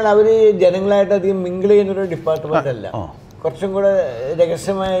എന്ന് പറഞ്ഞാൽ അവർ ജനങ്ങളായിട്ട് അധികം മിങ്കിൾ ചെയ്യുന്നൊരു ഡിപ്പാർട്ട്മെൻ്റ് അല്ല, കുറച്ചും കൂടെ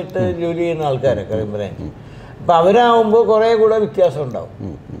രഹസ്യമായിട്ട് ജോലി ചെയ്യുന്ന ആൾക്കാരാണ് ക്രൈംബ്രാഞ്ച്. അപ്പോൾ അവരാകുമ്പോൾ കുറേ കൂടെ വ്യത്യാസം ഉണ്ടാവും.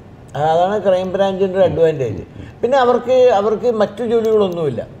 അതാണ് ക്രൈംബ്രാഞ്ചിൻ്റെ ഒരു അഡ്വാൻറ്റേജ്. പിന്നെ അവർക്ക് മറ്റു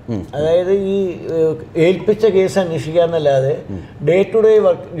ജോലികളൊന്നുമില്ല. അതായത് ഈ ഏൽപ്പിച്ച കേസ് അന്വേഷിക്കുക എന്നല്ലാതെ ഡേ ടു ഡേ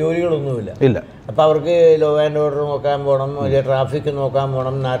വർക്ക് ജോലികളൊന്നുമില്ല. അപ്പോൾ അവർക്ക് ലോ ആൻഡ് ഓർഡർ നോക്കാൻ പോകണം, ട്രാഫിക് നോക്കാൻ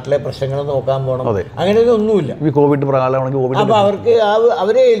പോകണം, നാട്ടിലെ പ്രശ്നങ്ങൾ നോക്കാൻ പോകണം, അങ്ങനെയൊന്നും ഒന്നുമില്ല. അപ്പോൾ അവർക്ക്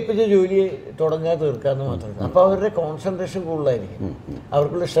അവരെ ഏൽപ്പിച്ച ജോലി തുടങ്ങാൻ തീർക്കാമെന്ന് മാത്രമേ. അപ്പോൾ അവരുടെ കോൺസെൻട്രേഷൻ കൂടുതലായിരിക്കും,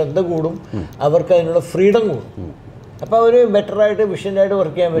 അവർക്കുള്ള ശ്രദ്ധ കൂടും, അവർക്ക് അതിനുള്ള ഫ്രീഡം കൂടും. അപ്പോൾ അവർ ബെറ്ററായിട്ട് വിഷനായിട്ട്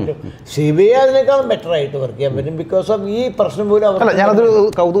വർക്ക് ചെയ്യാൻ പറ്റും. CBI അതിനേക്കാളും ബെറ്ററായിട്ട് വർക്ക് ചെയ്യാൻ പറ്റും. ബിക്കോസ് ഓഫ് ഈ പ്രശ്നം പോലും അല്ല, ഞാനത്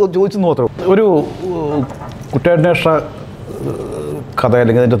കൗതുകം ചോദിച്ചു നോക്കാം. ഒരു കുറ്റാന്വേഷണ കഥ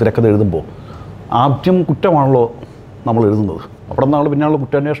അല്ലെങ്കിൽ അതിൻ്റെ തിരക്കഥ എഴുതുമ്പോൾ ആദ്യം കുറ്റമാണല്ലോ നമ്മൾ എഴുതുന്നത്. അവിടെ നിന്നാണ് പിന്നെയുള്ള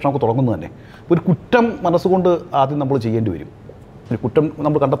കുറ്റാന്വേഷണമൊക്കെ തുടങ്ങുന്നത് തന്നെ. ഒരു കുറ്റം മനസ്സുകൊണ്ട് ആദ്യം നമ്മൾ ചെയ്യേണ്ടി വരും. ഒരു കുറ്റം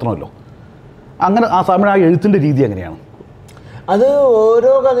നമ്മൾ കണ്ടെത്തണമല്ലോ. അങ്ങനെ ആ സാമ്യം ആ എഴുത്തിൻ്റെ രീതി എങ്ങനെയാണ്? അത്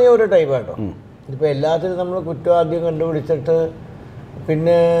ഓരോ കഥയും ഓരോ ടൈപ്പാട്ടോ. ഇപ്പോൾ എല്ലാത്തിനും നമ്മൾ കുറ്റം ആദ്യം കണ്ടുപിടിച്ചിട്ട്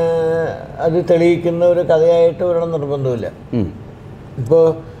പിന്നെ അത് തെളിയിക്കുന്ന ഒരു കഥയായിട്ട് വരണം നിർബന്ധമില്ല. ഇപ്പോൾ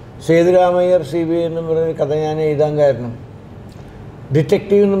സേതുരാമയ്യർ CBI എന്നും പറഞ്ഞൊരു കഥ ഞാൻ എഴുതാൻ കാരണം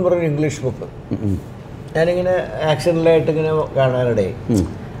ഡിറ്റക്റ്റീവ് എന്നും പറഞ്ഞൊരു ഇംഗ്ലീഷ് ബുക്ക് ഞാനിങ്ങനെ ആക്സിഡൻ്റലായിട്ട് ഇങ്ങനെ കാണാനിടയായി.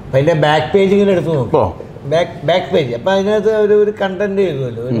 അപ്പം അതിൻ്റെ ബാക്ക് പേജ് ഇങ്ങനെ എടുത്ത് നോക്കും, ബാക്ക് പേജ്. അപ്പം അതിനകത്ത് ഒരു കണ്ടൻറ്റ്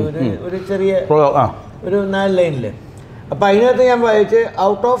എഴുതുമല്ലോ, ഒരു ചെറിയ ഒരു 4 ലൈനിൽ. അപ്പം അതിനകത്ത് ഞാൻ വായിച്ച്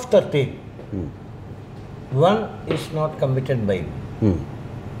out of 13 1 is not committed by me.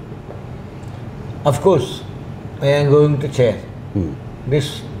 Of course, I am going to chair.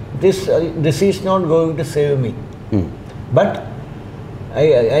 This is not going to save me. But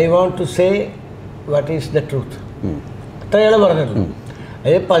I want to say what is the truth. അത്രയാൾ പറഞ്ഞിട്ടുള്ളൂ.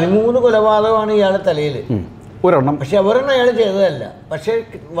 അതായത് 13 കൊലപാതകമാണ് ഇയാളുടെ തലയിൽ. പക്ഷെ ഒരെണ്ണം അയാൾ ചെയ്തതല്ല. പക്ഷെ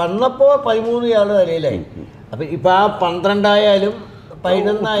വന്നപ്പോൾ 13 ഇയാളുടെ തലയിലായി. അപ്പം ഇപ്പം ആ 12 ആയാലും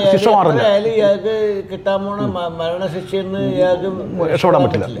 11 ആയാലും ഇയാൾക്ക് കിട്ടാൻ പോണ മരണശിക്ഷയെന്ന് ഇയാൾക്ക് രക്ഷപ്പെടാൻ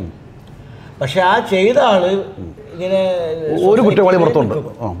പറ്റില്ല. പക്ഷെ ആ ചെയ്ത ആള് ഇങ്ങനെ ഒരു കുറ്റവാളി പുറത്തുണ്ട്.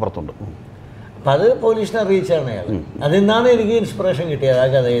 അപ്പം അത് പോലീസിനെ അറിയിച്ചാണ് അയാൾ. അതിൽ നിന്നാണ് എനിക്ക് ഇൻസ്പിറേഷൻ കിട്ടിയത് ആ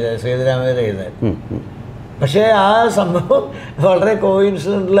കഥ എഴുതാൻ, സേതുരാമയ്യർ എഴുതാൻ. പക്ഷേ ആ സംഭവം വളരെ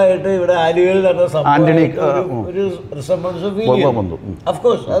കോയിൻസിഡൻ്റലായിട്ട് ഇവിടെ ആലുവയിൽ നടന്ന സംഭവം ഒരു റിസംബൻസ് ഫീൽ ചെയ്തു.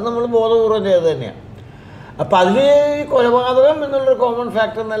 അഫ്കോഴ്സ് അത് നമ്മൾ ബോധപൂർവ്വം ചെയ്തത് തന്നെയാണ്. അപ്പം അതിൽ ഈ കൊലപാതകം എന്നുള്ളൊരു കോമൺ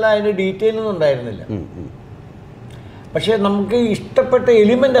ഫാക്ടർ എന്നല്ല, അതിൻ്റെ ഡീറ്റെയിൽ ഒന്നും ഉണ്ടായിരുന്നില്ല. പക്ഷേ നമുക്ക് ഇഷ്ടപ്പെട്ട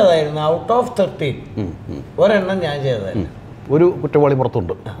എലിമെൻ്റ് അതായിരുന്നു. ഔട്ട് ഓഫ് 13 ഒരെണ്ണം ഞാൻ ചെയ്തതല്ല, ഒരു കുറ്റവാളി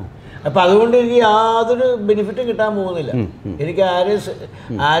പുറത്തുണ്ട്. അപ്പം അതുകൊണ്ട് എനിക്ക് യാതൊരു ബെനിഫിറ്റും കിട്ടാൻ പോകുന്നില്ല. എനിക്ക്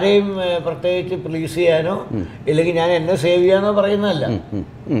ആരെയും പ്രത്യേകിച്ച് പ്ലീസ് ചെയ്യാനോ ഇല്ലെങ്കിൽ ഞാൻ എന്നെ സേവ് ചെയ്യാനോ പറയുന്നതല്ല.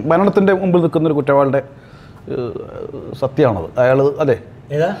 മരണത്തിൻ്റെ മുമ്പിൽ നിൽക്കുന്നൊരു കുറ്റവാളിയുടെ സത്യമാണത് അയാൾ. അതെ,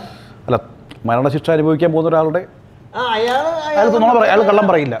 ഏതാ? അല്ല, മരണശിക്ഷ അനുഭവിക്കാൻ പോകുന്ന ഒരാളുടെ അയാൾ കള്ളം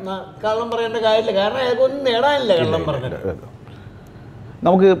പറയില്ല. കള്ളം പറയേണ്ട കാര്യമില്ല, കാരണം അയാൾക്കൊന്നും നേടാനില്ല കള്ളം പറഞ്ഞിട്ട്.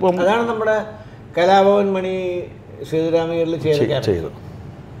 നമുക്ക് ഇപ്പം അതാണ് നമ്മുടെ കലാഭവൻ മണി സേതുരാമയ്യറിൽ ചെയ്തത്.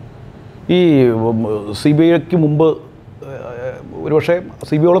 ഈ CBIക്ക് മുമ്പ് ഒരുപക്ഷെ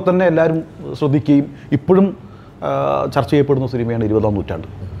CBIയോടെ തന്നെ എല്ലാവരും ശ്രദ്ധിക്കുകയും ഇപ്പോഴും ചർച്ച ചെയ്യപ്പെടുന്ന സിനിമയാണ് 20-ാം നൂറ്റാണ്ട്.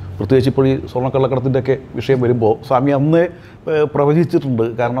 പ്രത്യേകിച്ച് ഇപ്പോൾ ഈ സ്വർണ്ണക്കള്ളക്കടത്തിൻ്റെയൊക്കെ വിഷയം വരുമ്പോൾ സ്വാമി അന്ന് പ്രവചിച്ചിട്ടുണ്ട്.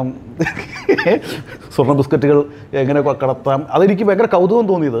 കാരണം സ്വർണ്ണ ബിസ്ക്കറ്റുകൾ എങ്ങനെ കടത്താം, അതെനിക്ക് ഭയങ്കര കൗതുകം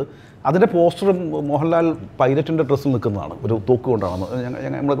തോന്നിയത്. അതിൻ്റെ പോസ്റ്ററും മോഹൻലാൽ പൈലറ്റിൻ്റെ ഡ്രസ്സിൽ നിൽക്കുന്നതാണ്, ഒരു തോക്ക് കൊണ്ടാണ്.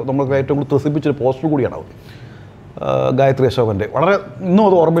 നമ്മൾ ഏറ്റവും കൂടുതൽ ത്രസിപ്പിച്ചൊരു പോസ്റ്റർ കൂടിയാണ് അത്. ഗായത്രി അശോകൻ്റെ വളരെ ഇന്നും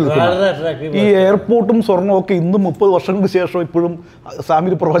അത് ഓർമ്മയിൽ നിൽക്കുന്നു. ഈ എയർപോർട്ടും സ്വർണ്ണവും ഒക്കെ ഇന്നും 30 വർഷങ്ങൾക്ക് ശേഷം ഇപ്പോഴും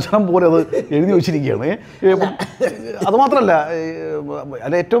സ്വാമി പ്രവചനം പോലെ അത് എഴുതി വെച്ചിരിക്കുകയാണ്. അതുമാത്രമല്ല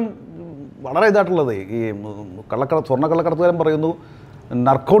അതിൽ ഏറ്റവും വളരെ ഇതായിട്ടുള്ളത് ഈ സ്വർണ്ണ കള്ളക്കടത്തുകാരൻ പറയുന്നു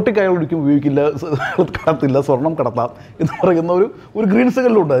നർക്കോട്ടിക് അയാൾ ഒരിക്കലും ഉപയോഗിക്കില്ല, കടത്തില്ല, സ്വർണം കടത്താം എന്ന് പറയുന്ന ഒരു ഗ്രീൻ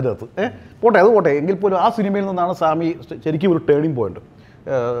സിഗ്നലുണ്ട് അതിനകത്ത്. പോട്ടെ, അത് പോട്ടെ. എങ്കിൽ പോലും ആ സിനിമയിൽ നിന്നാണ് സ്വാമി ശരിക്കും ഒരു ടേണിംഗ് പോയിന്റ്.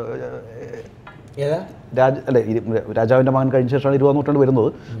 രാജാവിൻ്റെ മകൻ കഴിഞ്ഞ ശേഷമാണ് 20-ാം നൂറ്റാണ്ട് വരുന്നത്.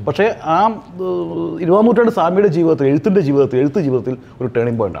 പക്ഷേ ആ 20-ാം നൂറ്റാണ്ട് സ്വാമിയുടെ ജീവിതത്തിൽ, എഴുത്ത് ജീവിതത്തിൽ ഒരു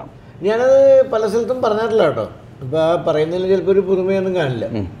ടേണിംഗ് പോയിന്റാണ്. ഞാനത് പല സ്ഥലത്തും പറഞ്ഞിട്ടില്ല കേട്ടോ. ഇപ്പം പറയുന്നതിൽ ചിലപ്പോൾ ഒരു പുതുമയൊന്നും കാണില്ല.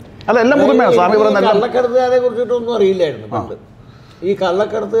 അല്ല, എല്ലാം പുതുമയാണ്. സ്വാമി കള്ളക്കടത്തുകാരെ കുറിച്ചിട്ടൊന്നും അറിയില്ലായിരുന്നു പണ്ട്. ഈ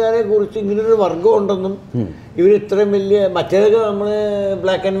കള്ളക്കടത്തുകാരെ കുറിച്ച് ഇങ്ങനൊരു വർഗം ഉണ്ടെന്നും ഇവർ ഇത്രയും വലിയ മറ്റേതൊക്കെ നമ്മൾ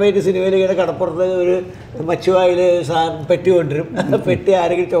ബ്ലാക്ക് ആൻഡ് വൈറ്റ് സിനിമയിൽ ഇങ്ങനെ കടപ്പുറത്ത് ഒരു മച്ചുവായിൽ പെട്ടി കൊണ്ടുവരും, പെട്ടി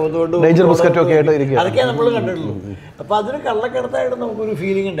ആരെങ്കിലും ചുമന്നുകൊണ്ട് അതൊക്കെയാണ് നമ്മൾ കണ്ടിട്ടുള്ളൂ. അപ്പോൾ അതിന് കള്ളക്കടത്തായിട്ട് നമുക്കൊരു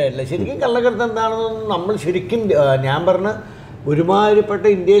ഫീലിംഗ് ഉണ്ടായിട്ടില്ല. ശരിക്കും കള്ളക്കടത്ത് എന്താണെന്നൊന്നും നമ്മൾ ശരിക്കും ഞാൻ പറഞ്ഞ ഒരുമാതിരിപ്പെട്ട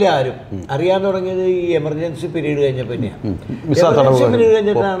ഇന്ത്യയിൽ ആരും അറിയാൻ തുടങ്ങിയത് ഈ എമർജൻസി പീരീഡ് കഴിഞ്ഞപ്പോൾ തന്നെയാണ്. എമർജൻസി പീരീഡ്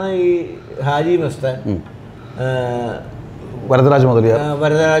കഴിഞ്ഞിട്ടാണ് ഈ ഹാജി മസ്താൻ, വരദരാജ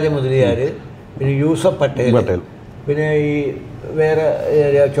മുതലിയാർ, പിന്നെ യൂസഫ് പട്ടേൽ, പിന്നെ ഈ വേറെ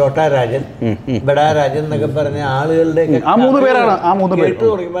ചോട്ടാ രാജൻ, ബഡാ രാജൻ എന്നൊക്കെ പറഞ്ഞ ആളുകളുടെ കേട്ട്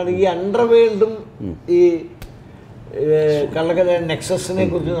തുടങ്ങിയപ്പോൾ ഈ അണ്ടർവേൾഡും ഈ കള്ളക്കടത്ത് നെക്സസിനെ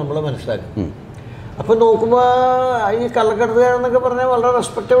കുറിച്ച് നമ്മൾ മനസ്സിലാക്കും. അപ്പം നോക്കുമ്പോൾ ഈ കള്ളക്കടത്തുകാരെന്നൊക്കെ പറഞ്ഞാൽ വളരെ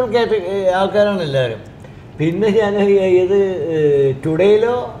റെസ്പെക്റ്റബിൾ ആൾക്കാരാണ് എല്ലാവരും. പിന്നെ ഞാൻ ഇത്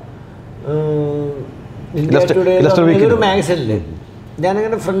ടുഡേയിലോ ഒരു മാഗസിനില്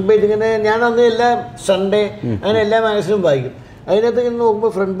ഞാനിങ്ങനെ ഫ്രണ്ട് പേജ് ഇങ്ങനെ ഞാൻ അന്ന് എല്ലാ സൺഡേ അങ്ങനെ എല്ലാ മാഗസിനും വായിക്കും. അതിനകത്ത് ഇങ്ങനെ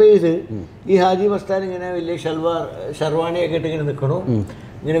നോക്കുമ്പോൾ ഫ്രണ്ട് പേജ് ഈ ഹാജി മസ്താൻ ഇങ്ങനെ വലിയ ഷർവാണിയൊക്കെ ഇട്ട് ഇങ്ങനെ നിൽക്കണു,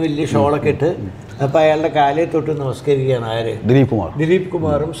 ഇങ്ങനെ വലിയ ഷോളൊക്കെ ഇട്ട്. അപ്പം അയാളുടെ കാലയെ തൊട്ട് നമസ്കരിക്കുകയാണ് ആര്? ദിലീപ്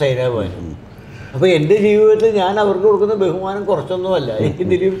കുമാറും സൈരാബാനും. അപ്പോൾ എൻ്റെ ജീവിതത്തിൽ ഞാൻ അവർക്ക് കൊടുക്കുന്ന ബഹുമാനം കുറച്ചൊന്നുമല്ല. എനിക്ക്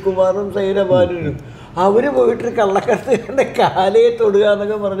ദിലീപ് കുമാറും സൈരാബാനും അവർ പോയിട്ട് കള്ളക്കടത്തുകാരൻ്റെ കാലയെ തൊടുക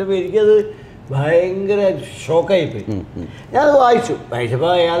എന്നൊക്കെ പറഞ്ഞപ്പോൾ എനിക്കത് ഭയങ്കര ഷോക്കായിപ്പോയി. ഞാനത് വായിച്ചപ്പോൾ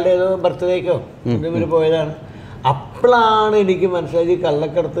അയാളുടെ ഏതോ ബർത്ത്ഡേക്കോ എന്തെങ്കിലും പോയതാണ്. അപ്പോഴാണ് എനിക്ക് മനസ്സിലായി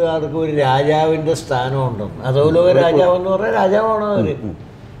കള്ളക്കടത്തുകാർക്ക് ഒരു രാജാവിൻ്റെ സ്ഥാനം ഉണ്ടെന്ന്. അധോലോക രാജാവ് എന്ന് പറഞ്ഞാൽ രാജാവാണോ അവർ?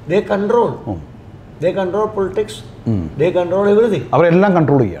 ദേ കൺട്രോൾ പൊളിറ്റിക്സ്, ദേ കൺട്രോൾ എവരിതിങ്, അവരെല്ലാം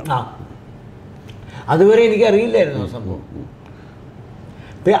കൺട്രോൾ ചെയ്യണം. അതുവരെ എനിക്കറിയില്ലായിരുന്നു ആ സംഭവം.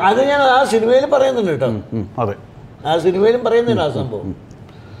 അത് ഞാൻ ആ സിനിമയിൽ പറയുന്നുണ്ട് കേട്ടോ. ആ സിനിമയിലും പറയുന്നുണ്ട് ആ സംഭവം.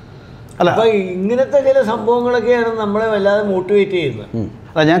 അപ്പൊ ഇങ്ങനത്തെ ചില സംഭവങ്ങളൊക്കെയാണ് നമ്മളെ വല്ലാതെ മോട്ടിവേറ്റ് ചെയ്യുന്നത്.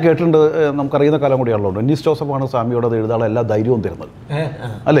 അല്ല, ഞാൻ കേട്ടിട്ടുണ്ട്, നമുക്കറിയുന്ന കാലം കൂടിയാണല്ലോ, ഡെന്നിസ് ജോസഫാണ് സ്വാമിയോട് അത് എഴുതാനുള്ള എല്ലാ ധൈര്യവും തരുന്നത്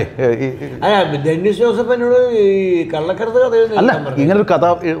അല്ലേ? ഡെന്നിസ് ജോസഫ് എന്നോട് ഈ കള്ളക്കടത്ത് കഥ അല്ല, ഇങ്ങനൊരു കഥ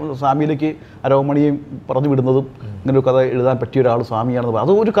സ്വാമിയിലേക്ക് അരവമണിയും പറഞ്ഞു വിടുന്നതും ഇങ്ങനൊരു കഥ എഴുതാൻ പറ്റിയ ഒരാൾ സ്വാമിയാണെന്ന്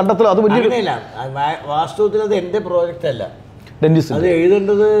അത് ഒരു കണ്ടെത്തൽ. അത് വലിയ വാസ്തവത്തിൽ അത് എൻ്റെ പ്രോജക്റ്റ് അല്ല, ഡെന്നിസ് അത്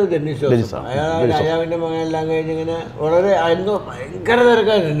എഴുതേണ്ടത് ഡെന്നിസ് ജോസഫ്. അയാൾ രാജാവിൻ്റെ മകനെല്ലാം കഴിഞ്ഞ് ഇങ്ങനെ വളരെ എന്തോ ഭയങ്കര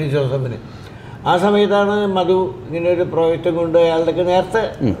തിരക്കാണ് ഡെന്നിസ് ജോസഫിന്. ആ സമയത്താണ് മധു ഇങ്ങനെ ഒരു പ്രോജക്റ്റും കൊണ്ട് അയാളുടെയൊക്കെ നേരത്തെ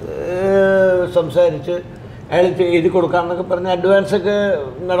സംസാരിച്ച് അയാൾ എഴുതി കൊടുക്കാമെന്നൊക്കെ പറഞ്ഞ് അഡ്വാൻസൊക്കെ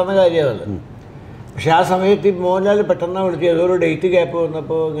നടന്ന കാര്യമല്ല. പക്ഷെ ആ സമയത്ത് ഈ മോഹൻലാൽ പെട്ടെന്ന് വിളിച്ച് ഏതൊരു ഡേറ്റ് ഗ്യാപ്പ്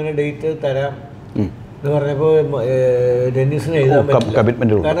വന്നപ്പോൾ ഇങ്ങനെ ഡേറ്റ് തരാം എന്ന് പറഞ്ഞപ്പോൾ ഡെന്നിസിന് എഴുതാൻ പറ്റില്ല.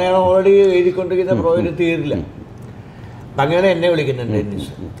 കാരണം അയാൾ ഓൾറെഡി എഴുതിക്കൊണ്ടിരിക്കുന്ന പ്രോജക്റ്റ് തീരില്ല. അപ്പം അങ്ങനെ എന്നെ വിളിക്കുന്നുണ്ട്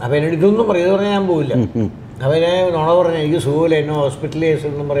ഡെന്നിസ്. അപ്പം എന്നോട് ഇതൊന്നും പറയും, ഇത് പറഞ്ഞാൽ ഞാൻ പോവില്ല. അപ്പം ഞാൻ നുണ പറഞ്ഞു, എനിക്ക് സുഖമില്ല, എന്നെ ഹോസ്പിറ്റലിൽ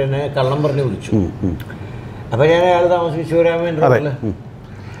എന്നും പറഞ്ഞ് എന്നെ കള്ളം പറഞ്ഞ് വിളിച്ചു. അപ്പം ഞാൻ അയാൾ താമസിച്ച് ശിവരാമേന്ദ്ര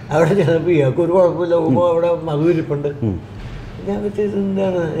അവിടെ ചെന്നപ്പോൾ ഇയാൾക്ക് ഒരു കുഴപ്പമില്ല, പോകുമ്പോൾ അവിടെ മധുരിപ്പുണ്ട്. ഞാൻ വെച്ചത്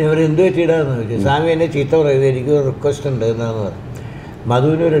എന്താണ് ഇവരെന്ത് പറ്റിയിടാന്ന് ചോദിച്ചു. സ്വാമി എന്നെ ചീത്ത പറയുന്നത്, എനിക്കൊരു റിക്വസ്റ്റ് ഉണ്ട് എന്നാന്ന് പറഞ്ഞു.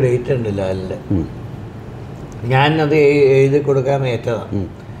 മധുവിനൊരു ഡേറ്റ് ഉണ്ടല്ലോ അല്ല, ഞാനത് എഴുതി കൊടുക്കാൻ ഏറ്റതാണ്.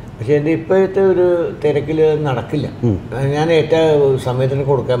 പക്ഷെ എൻ്റെ ഇപ്പോഴത്തെ ഒരു തിരക്കിൽ നടക്കില്ല, ഞാൻ ഏറ്റ സമയത്തിന്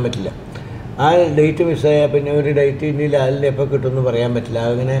കൊടുക്കാൻ പറ്റില്ല. ആ ഡേറ്റ് മിസ്സായാൽ പിന്നെ ഒരു ഡേറ്റ് ഇനി ലാലിൽ എപ്പോൾ കിട്ടുമെന്ന് പറയാൻ പറ്റില്ല.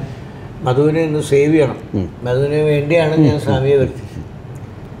 അങ്ങനെ മധുവിനെ ഒന്ന് സേവ് ചെയ്യണം, മധുവിന് വേണ്ടിയാണ് ഞാൻ സ്വാമിയെ വരുത്തിച്ചത്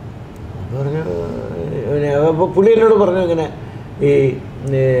പറഞ്ഞു. അപ്പോൾ പുള്ളി എന്നോട് പറഞ്ഞു ഇങ്ങനെ ഈ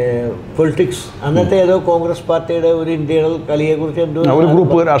പൊളിറ്റിക്സ് അന്നത്തെ ഏതോ കോൺഗ്രസ് പാർട്ടിയുടെ ഒരു ഇന്ത്യയുടെ കളിയെക്കുറിച്ച് എന്തോ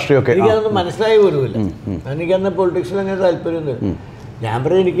എനിക്കതൊന്നും മനസ്സിലായി പോലുമില്ല. എനിക്കന്ന് പൊളിറ്റിക്സിൽ അങ്ങനെ താല്പര്യമൊന്നുമില്ല. ഞാൻ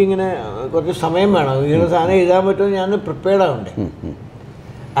പറഞ്ഞു എനിക്കിങ്ങനെ കുറച്ച് സമയം വേണം, ഇങ്ങനെ സാധനം എഴുതാൻ പറ്റുമെന്ന് ഞാൻ പ്രിപ്പയർഡ് ആവണ്ടേ.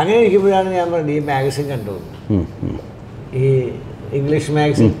 അങ്ങനെ ഇരിക്കുമ്പോഴാണ് ഞാൻ പറഞ്ഞത് ഈ മാഗസിൻ കണ്ടു, ഈ ഇംഗ്ലീഷ്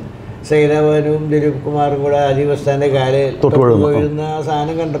മാഗസിൻ സൈരാബാനും ദിലീപ് കുമാറും കൂടെ അലി മസ്താൻ്റെ കാലിൽ തൊഴുന്ന ആ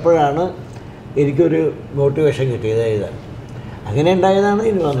സാധനം കണ്ടപ്പോഴാണ് എനിക്കൊരു മോട്ടിവേഷൻ കിട്ടിയത് എഴുതാൻ. അങ്ങനെ ഉണ്ടായതാണ്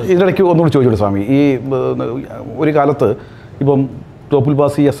ഇത് വന്നത്. ഇതിനിടയ്ക്ക് ഒന്നുകൂടി ചോദിച്ചോളൂ സ്വാമി, ഈ ഒരു കാലത്ത് ഇപ്പം തോപ്പിൽ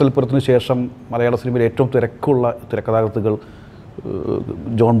ബാസി എസ് എൽ പുരത്തിന് ശേഷം മലയാള സിനിമയിൽ ഏറ്റവും തിരക്കുള്ള തിരക്കഥാകൃത്തുകൾ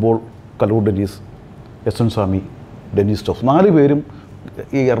John ball, Kaloor Dennis, S N സ്വാമി, ഡെന്നീസ് ടോസ്, 4 പേരും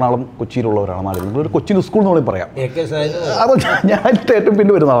ഈ എറണാകുളം കൊച്ചിയിലുള്ളവരാണ്. 4 പേരും. ഒരു കൊച്ചിൻ സ്കൂൾ എന്ന് വേണമെങ്കിൽ പറയാം. അത് ഞാൻ ഏറ്റവും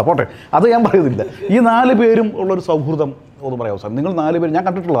പിന്നെ വരുന്നതാണ്, പോട്ടെ, അത് ഞാൻ പറയുന്നില്ല. ഈ 4 പേരും ഉള്ളൊരു സൗഹൃദം ഒന്ന് പറയാം സാർ. നിങ്ങൾ 4 പേരും ഞാൻ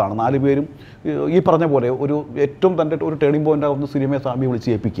കണ്ടിട്ടുള്ളതാണ്. 4 പേരും ഈ പറഞ്ഞ പോലെ ഒരു ഏറ്റവും തൻ്റെ ഒരു ടേണിംഗ് പോയിൻ്റ് ആവുന്ന സിനിമയെ സ്വാമി വിളിച്ച്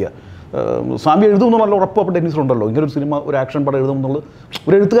ഏൽപ്പിക്കുക. സ്വാമി എഴുതുമെന്നുള്ള ഉറപ്പ് അപ്പോൾ ഡെന്നീസിലുണ്ടല്ലോ. ഇങ്ങനെ ഒരു സിനിമ, ഒരു ആക്ഷൻ പടം എഴുതുമെന്നുള്ളത്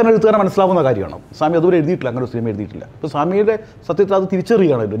ഒരു എഴുത്തുകാരൻ മനസ്സിലാവുന്ന കാര്യമാണ്. സ്വാമി അതുവരെ എഴുതിയിട്ടില്ല, അങ്ങനെ ഒരു സിനിമ എഴുതിയിട്ടില്ല. അപ്പോൾ സ്വാമിയുടെ സത്യത്തിൽ അത്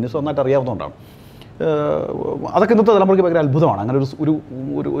തിരിച്ചറിയുകയാണ് ഡെന്നീസ് നന്നായിട്ട് അറിയാവുന്നതുകൊണ്ടാണ്. അതൊക്കെ ഇന്നത്തെ തലമുറയ്ക്ക് ഭയങ്കര അത്ഭുതമാണ്, അങ്ങനെ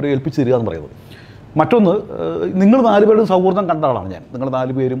ഒരു ഏൽപ്പിച്ച് തരിക എന്ന് പറയുന്നത്. മറ്റൊന്ന്, നിങ്ങൾ 4 പേരും സൗഹൃദം കണ്ട ആളാണ് ഞാൻ. നിങ്ങൾ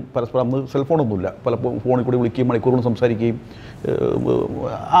 4 പേരും പരസ്പരം അന്ന് സെൽഫോണൊന്നുമില്ല, പലപ്പോൾ ഫോണിൽ കൂടി വിളിക്കുകയും മണിക്കൂറുകൾ സംസാരിക്കുകയും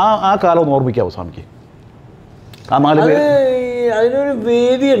ആ കാലം ഒന്ന് ഓർമ്മിക്കാവോ സ്വാമിക്ക്? ആ 4 പേര് അതിനൊരു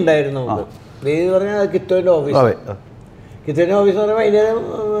വേദി ഉണ്ടായിരുന്നു. വേദി പറഞ്ഞാൽ കിത്തോൻ്റെ ഓഫീസ്. അതെ, കിത്തോൻ്റെ ഓഫീസ് എന്ന് പറയുമ്പോൾ വൈകുന്നേരം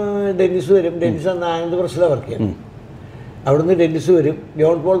ഡെന്നിസ് വരും. ഡെന്നിസ് അന്ന് ആനന്ദ പ്രസിലാണ് വർക്ക് ചെയ്യണം. അവിടുന്ന് ഡെന്നിസ് വരും.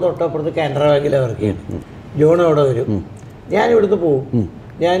 ജോൺ പോൾ തൊട്ടപ്പുറത്ത് കാനറ ബാങ്കിലാണ് വർക്ക് ചെയ്യണം. ജോൺ അവിടെ വരും, ഞാൻ ഇവിടുന്ന് പോകും.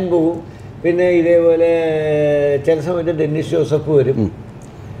 ഞാൻ പോകും. പിന്നെ ഇതേപോലെ ചില സമയത്ത് ഡെന്നിസ് ജോസഫ് വരും.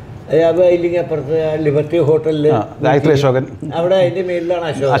 അപ്പോൾ ഇല്ലെങ്കിൽ അപ്പുറത്ത് ലിബർട്ടി ഹോട്ടലിൽ ഗായത്രി അശോകൻ, അവിടെ അതിൻ്റെ മേലിലാണ്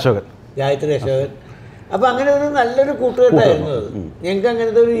അശോകൻ, ഗായത്രി അശോകൻ. അപ്പോൾ അങ്ങനെ ഒരു നല്ലൊരു കൂട്ടുകെട്ടായിരുന്നു അത്. ഞങ്ങൾക്ക്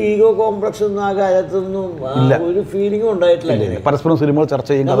അങ്ങനത്തെ ഒരു ഈഗോ കോംപ്ലക്സ് ഒന്നും ആ കാലത്തൊന്നും ഒരു ഫീലിംഗും ഉണ്ടായിട്ടില്ല. പരസ്പരം സിനിമകൾ ചർച്ച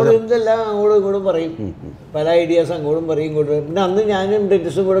ചെയ്യും. നമ്മൾ എന്തെല്ലാം അങ്ങോട്ടും ഇങ്ങോട്ടും പറയും, പല ഐഡിയാസ് അങ്ങോട്ടും പറയും ഇങ്ങോട്ടും. പിന്നെ അന്ന് ഞാനും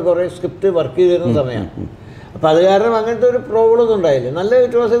ഡെന്നിസും കൂടെ കുറേ സ്ക്രിപ്റ്റ് വർക്ക് ചെയ്തിരുന്ന സമയമാണ്. അപ്പം അത് കാരണം അങ്ങനത്തെ ഒരു പ്രോബ്ലം ഒന്നും ഉണ്ടായില്ല. നല്ല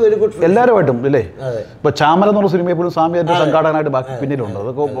it was A very good എല്ലാവരുമായിട്ടും അല്ലേ. അതെ. ഇപ്പോൾ ചാമര എന്ന് പറഞ്ഞ സിനിമയെ പോലും സ്വാമി അതിൻ്റെ സംഘാടകനായിട്ട് ബാക്കി പിന്നിലുണ്ട്.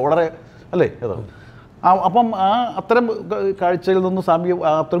 അതൊക്കെ വളരെ അല്ലേ അതാണ്. അപ്പം അത്തരം കാഴ്ചയിൽ നിന്ന് സ്വാമി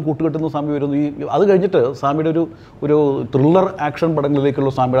അത്തരം കൂട്ടുകെട്ടുന്ന സ്വാമി വരുന്നു. അത് കഴിഞ്ഞിട്ട് സ്വാമിയുടെ ഒരു ത്രില്ലർ ആക്ഷൻ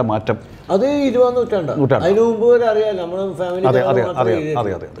പടങ്ങളിലേക്കുള്ള സ്വാമിയുടെ മാറ്റം അത് 20-ാം നൂറ്റാണ്ടാണ്. അതിന് മുമ്പ് വരെ അറിയാം നമ്മൾ ഫാമിലി.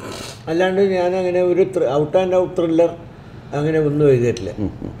 അല്ലാണ്ട് ഞാൻ അങ്ങനെ ഒരു ഔട്ട് ആൻഡ് ഔട്ട് ത്രില്ലർ അങ്ങനെ ഒന്നും എഴുതിയിട്ടില്ല.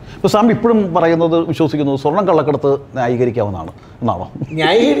 ഇപ്പോൾ സ്വാമി ഇപ്പോഴും പറയുന്നത് വിശ്വസിക്കുന്നത് സ്വർണ്ണം കള്ളക്കടത്ത് ന്യായീകരിക്കാവുന്നതാണ് എന്നാണോ?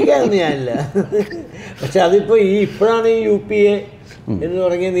 ന്യായീകരിക്കാമെന്ന് ഞാനില്ല. പക്ഷെ അതിപ്പോൾ ഇപ്പോഴാണ് ഈ UPA എന്ന്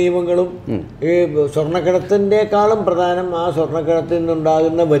തുടങ്ങിയ നിയമങ്ങളും ഈ സ്വർണ്ണക്കടത്തിൻ്റെക്കാളും പ്രധാനം ആ സ്വർണ്ണക്കടത്തിൽ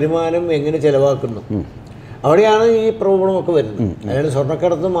നിന്നുണ്ടാകുന്ന വരുമാനം എങ്ങനെ ചെലവാക്കുന്നു, അവിടെയാണ് ഈ പ്രോബ്ലമൊക്കെ വരുന്നത്. അതായത്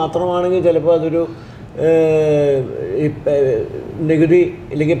സ്വർണ്ണക്കടത്ത് മാത്രമാണെങ്കിൽ ചിലപ്പോൾ അതൊരു നികുതി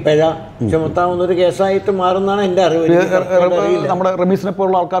അല്ലെങ്കിൽ പിഴ ചുമത്താവുന്ന ഒരു കേസായിട്ട് മാറുന്നതാണ് എൻ്റെ അറിവ്. നമ്മുടെ റമീസിനെ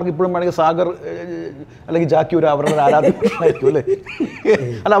പോലുള്ള ആൾക്കാർക്ക് ഇപ്പോഴും വേണമെങ്കിൽ സാഗർ അല്ലെങ്കിൽ ജാക്കി ഒരു അവരുടെ ആരാധനയായിരിക്കും അല്ലേ?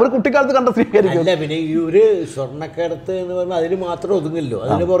 അല്ല, അവർ കുട്ടിക്കാലത്ത് കണ്ട സ്ത്രീയായിരിക്കും. അല്ല, പിന്നെ ഈ ഒരു സ്വർണ്ണക്കടത്ത് എന്ന് പറഞ്ഞാൽ അതിന് മാത്രം ഒതുങ്ങില്ലോ.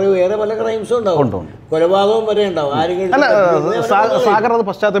 അതിന് പുറകെ വേറെ പല ക്രൈംസും ഉണ്ടാവും, കൊലപാതകവും വരെ ഉണ്ടാവും. ആരെങ്കിലും സാഗർ അത്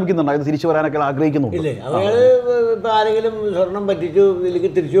പശ്ചാത്തപിക്കുന്നുണ്ട്, അത് തിരിച്ചു വരാനൊക്കെ ആഗ്രഹിക്കുന്നുണ്ട്. ഇല്ലേ, അയാൾ ഇപ്പം ആരെങ്കിലും സ്വർണം പറ്റിച്ചു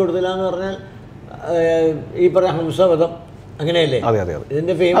ഇതിലേക്ക് തിരിച്ചു കൊടുത്തില്ല എന്ന് പറഞ്ഞാൽ ഈ പറയാം ഹംസവധം അങ്ങനെയല്ലേ? അതെ അതെ അതെ,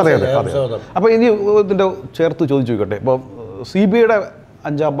 ഇതിൻ്റെ ഫേമസ് ഹംസവധം. അപ്പോൾ ഇനി ഇതിൻ്റെ ചേർത്ത് ചോദിച്ചു നോക്കട്ടെ. ഇപ്പോൾ CBIയുടെ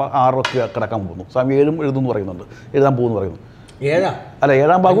 5ാം 6 കിടക്കാൻ പോകുന്നു. സ്വാമി 7 എഴുതുമെന്ന് പറയുന്നുണ്ട്, എഴുതാൻ പോകുമെന്ന് പറയുന്നു.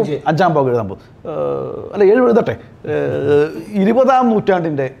 7ാം ഭാഗവും 5ാം ഭാഗം എഴുതാൻ പോകും. 7 എഴുതട്ടെ. 20-ാം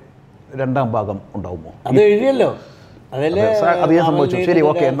നൂറ്റാണ്ടിൻ്റെ 2ാം ഭാഗം ഉണ്ടാവുമോ? അത് എഴുതിയല്ലോ, അത് ഞാൻ സംഭവിച്ചു. ശരി,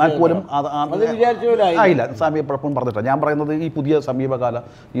 ഓക്കെ. എന്നാൽ പോലും ആയില്ല. സ്വാമി എപ്പോഴും പറഞ്ഞിട്ടാണ് ഞാൻ പറയുന്നത്. ഈ പുതിയ സമീപകാല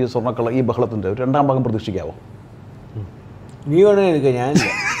ഈ സ്വർണ്ണക്കള ഈ ബഹളത്തിൻ്റെ 2ാം ഭാഗം പ്രതീക്ഷിക്കാവോ? നീ വേണമെങ്കിൽ ഞാൻ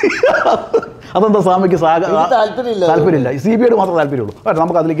അതെന്താ സ്വാമിക്ക് താല്പര്യമില്ല? CBIയോട് മാത്രമേ താല്പര്യമുള്ളൂ.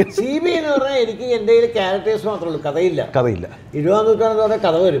 നമുക്ക് അതിലേക്ക് CBI എന്ന് പറഞ്ഞാൽ എനിക്ക് എൻ്റെ കയ്യിൽ ക്യാരക്ടേഴ്സ് മാത്രമേ ഉള്ളൂ, കഥയില്ല. 20-ാം നൂറ്റാണ്ടെന്ന് പറഞ്ഞാൽ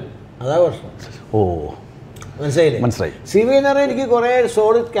കഥ വരും, അതാ പ്രശ്നം. മനസ്സിലായി. CBI എന്ന് പറഞ്ഞാൽ എനിക്ക് കുറേ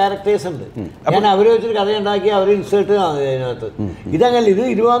സോളിഡ് ക്യാരക്ടേഴ്സ് ഉണ്ട്. ഞാൻ അവരെ വെച്ചൊരു കഥ ഉണ്ടാക്കി അവരെ ഇൻസേർട്ട് അതിനകത്ത്. ഇതങ്ങനെ ഇത്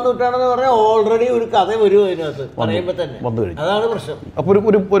 20-ാം നൂറ്റാണ്ടെന്ന് പറഞ്ഞാൽ ഓൾറെഡി ഒരു കഥ വരും അതിനകത്ത് പറയുമ്പോൾ തന്നെ. അതാണ് പ്രശ്നം. അപ്പോൾ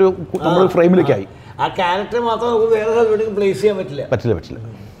ഫ്രെയിമിലേക്കായി ആ ക്യാരക്ടർ മാത്രം നമുക്ക് വേറെ എവിടെയും പ്ലേസ് ചെയ്യാൻ പറ്റില്ല.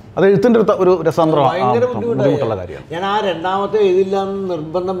 അത് എഴുത്തിൻ്റെ ഒരു രസാന്തരം, ഭയങ്കര ബുദ്ധിമുട്ടുള്ള കാര്യമാണ്. ഞാൻ ആ 2ാമത്തെ എഴുതില്ല എന്ന്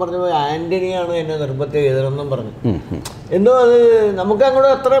നിർബന്ധം പറഞ്ഞപ്പോൾ ആന്റണിയാണ് എന്നെ നിർബന്ധം എഴുതണമെന്നും പറഞ്ഞു. എന്തോ അത് നമുക്ക് അങ്ങോട്ട്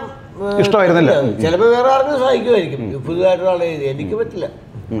അത്ര ഇഷ്ടമായിരുന്നില്ല. ചിലപ്പോൾ വേറെ ആർക്കും സഹായിക്കുമായിരിക്കും, പുതുതായിട്ടുള്ള ആളെ എഴുതി. എനിക്ക് പറ്റില്ല,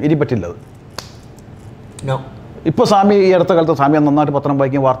 ഇനി പറ്റില്ല അത്. ഇപ്പോൾ സ്വാമി ഈ അടുത്ത കാലത്ത് സ്വാമി നന്നായിട്ട് പത്രം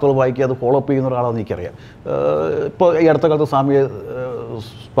വായിക്കും, വാർത്തകൾ വായിക്കുക, അത് ഫോളോ അപ്പ് ചെയ്യുന്ന ഒരാളാണെന്ന് എനിക്കറിയാം. ഇപ്പോൾ ഈ അടുത്ത കാലത്ത് സ്വാമിയെ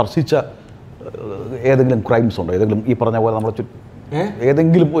സ്പർശിച്ച ഏതെങ്കിലും ക്രൈംസ് ഉണ്ടോ? ഏതെങ്കിലും ഈ പറഞ്ഞ പോലെ നമ്മളെ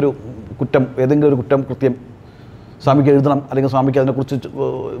ഏതെങ്കിലും ഒരു കുറ്റം കൃത്യം സ്വാമിക്ക് എഴുതണം അല്ലെങ്കിൽ സ്വാമിക്ക് അതിനെക്കുറിച്ച്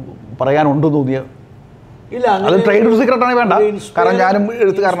പറയാനുണ്ടെന്ന് തോന്നിയ? ഇല്ല, അത് ട്രേഡ് സീക്രട്ടാണ്, വേണ്ട. കാരണം ഞാനും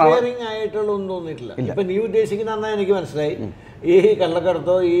എഴുത്തുകാരനാണ്. ആയിട്ടുള്ള ഒന്നും തോന്നിയിട്ടില്ല. ഇപ്പം നീ ഉദ്ദേശിക്കുന്ന എനിക്ക് മനസ്സിലായി. ഈ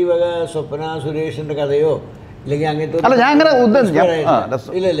കള്ളക്കടത്തോ ഈ വക സ്വപ്ന സുരേഷിൻ്റെ കഥയോ ഇല്ലെങ്കിൽ അങ്ങനത്തെ അല്ല, ഞാൻ അങ്ങനെ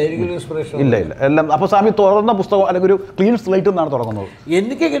ഇല്ല എനിക്കൊരു ഇൻസ്പിറേഷൻ ഇല്ല എല്ലാം. അപ്പോൾ സ്വാമി തുറന്ന പുസ്തകം അല്ലെങ്കിൽ ഒരു ക്ലീൻ സ്ലേറ്റ് എന്നാണ് തുടങ്ങുന്നത്.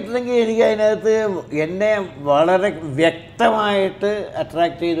 എനിക്ക് കിട്ടണമെങ്കിൽ എനിക്ക് അതിനകത്ത് എന്നെ വളരെ വ്യക്തമായിട്ട്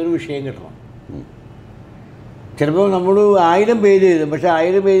അട്രാക്ട് ചെയ്തൊരു വിഷയം കിട്ടണം. ചിലപ്പോൾ നമ്മൾ 1000 പേജ് എഴുതും, പക്ഷേ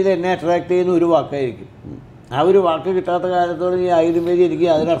 1000 പേജിൽ എന്നെ അട്രാക്ട് ചെയ്യുന്ന ഒരു വാക്കായിരിക്കും. ആ ഒരു വാക്ക് കിട്ടാത്ത കാലത്തോടെ ഈ 1000 പേജ് എനിക്ക്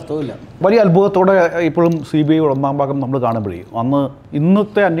അതിനർത്ഥമില്ല. വലിയ അത്ഭുതത്തോടെ ഇപ്പോഴും CBI ഒന്നാം ഭാഗം നമ്മൾ കാണുമ്പോഴേ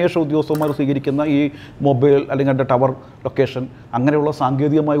ഇന്നത്തെ അന്വേഷണ ഉദ്യോഗസ്ഥന്മാർ സ്വീകരിക്കുന്ന ഈ മൊബൈൽ അല്ലെങ്കിൽ അതിൻ്റെ ടവർ ലൊക്കേഷൻ അങ്ങനെയുള്ള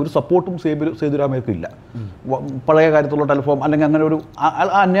സാങ്കേതികമായ ഒരു സപ്പോർട്ടും സേതുരാമയ്ക്ക് ഇല്ല. പഴയ കാര്യത്തിലുള്ള ടെലിഫോൺ അല്ലെങ്കിൽ അങ്ങനെ ഒരു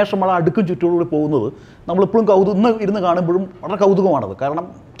അന്വേഷണം വളരെ അടുക്കും ചുറ്റോടുകൂടി പോകുന്നത് നമ്മളിപ്പോഴും ഇന്ന് ഇരുന്ന് കാണുമ്പോഴും വളരെ കൗതുകമാണത്. കാരണം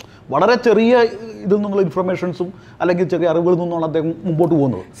വളരെ ചെറിയ ഇതിൽ നിന്നുള്ള ഇൻഫർമേഷൻസും അല്ലെങ്കിൽ ചെറിയ അറിവുകളിൽ നിന്നാണ് അദ്ദേഹം മുമ്പോട്ട്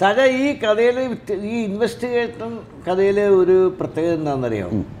പോകുന്നത്. സാധാ ഈ കഥയിൽ ഈ ഇൻവെസ്റ്റിഗേഷൻ കഥയിലെ ഒരു പ്രത്യേകത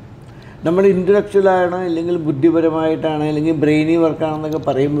എന്താണെന്നറിയാമോ? നമ്മൾ ഇൻ്റലക്ച്വലാണ് അല്ലെങ്കിൽ ബുദ്ധിപരമായിട്ടാണ് അല്ലെങ്കിൽ ബ്രെയിനി വർക്കാണെന്നൊക്കെ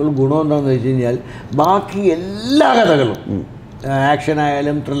പറയുമ്പോൾ ഗുണം എന്താണെന്ന് വെച്ച് കഴിഞ്ഞാൽ ബാക്കി എല്ലാ കഥകളും ആക്ഷൻ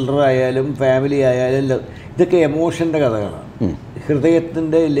ആയാലും ത്രില്ലർ ആയാലും ഫാമിലി ആയാലും ഇതൊക്കെ എമോഷൻ്റെ കഥകളാണ്,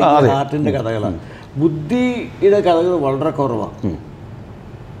 ഹൃദയത്തിൻ്റെ അല്ലെങ്കിൽ ഹാർട്ടിൻ്റെ കഥകളാണ്. ബുദ്ധിയുടെ കഥകൾ വളരെ കുറവാണ്.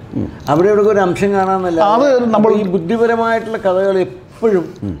 അവിടെ ഇവിടെ ഒരു അംശം കാണാമെന്നല്ല, നമ്മൾ ഈ ബുദ്ധിപരമായിട്ടുള്ള കഥകൾ എപ്പോഴും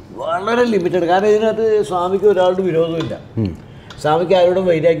വളരെ ലിമിറ്റഡ്. കാരണം ഇതിനകത്ത് സ്വാമിക്ക് ഒരാളുടെ വിരോധമില്ല, സ്വാമിക്ക് ആരോടും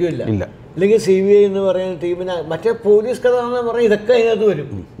വൈരാഗ്യമില്ല. അല്ലെങ്കിൽ CBI എന്ന് പറയുന്ന ടീമിന് മറ്റേ പോലീസ് കഥ എന്ന് പറഞ്ഞാൽ ഇതൊക്കെ അതിനകത്ത് വരും.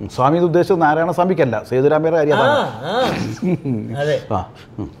 സ്വാമി ഉദ്ദേശിച്ചത് നാരായണ സ്വാമിക്കല്ല, സേതുരാമയുടെ കാര്യം. അതെ,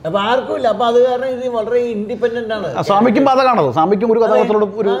 അപ്പൊ ആർക്കും ഇല്ല. അപ്പൊ അത് കാരണം ഇത് വളരെ ഇൻഡിപെൻഡന്റ് ആണ്. സ്വാമിക്കും ബാധകമാണത്. സ്വാമിക്കും ഒരു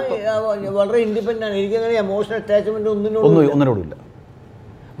കഥാപാത്രത്തോട് വളരെ ഇൻഡിപെൻഡന്റ് ആണ്. എനിക്കങ്ങനെ എമോഷണൽ അറ്റാച്ച്മെന്റ് ഒന്നിനോടില്ല.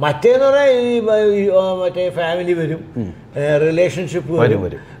 മറ്റേന്ന് പറഞ്ഞാൽ മറ്റേ ഫാമിലി വരും, റിലേഷൻഷിപ്പ് വരും,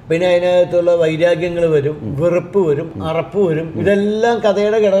 പിന്നെ അതിനകത്തുള്ള വൈരാഗ്യങ്ങൾ വരും, വെറുപ്പ് വരും, അറപ്പ് വരും. ഇതെല്ലാം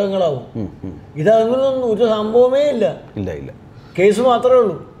കഥയുടെ ഘടകങ്ങളാവും. ഇതങ്ങനൊന്നും ഒരു സംഭവമേ ഇല്ല. കേസ് മാത്രമേ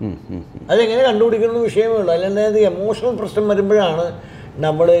ഉള്ളൂ. അതെങ്ങനെ കണ്ടുപിടിക്കുന്ന വിഷയമേ ഉള്ളൂ. അല്ലാണ്ട് എമോഷണൽ പ്രശ്നം വരുമ്പോഴാണ്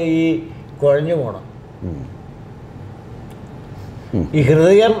നമ്മൾ ഈ കുഴഞ്ഞു പോണം. ഈ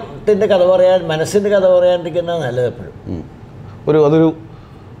ഹൃദയത്തിൻ്റെ കഥ പറയാൻ, മനസ്സിൻ്റെ കഥ പറയാണ്ടിരിക്കുന്ന നല്ലത് എപ്പോഴും. അതൊരു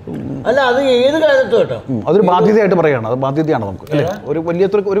അല്ല, അത് ഏത് കാലത്തും കേട്ടോ അതൊരു ബാധ്യതയായിട്ട് പറയുകയാണ്. അത് ബാധ്യതയാണ് നമുക്ക്, അല്ലേ? ഒരു വലിയ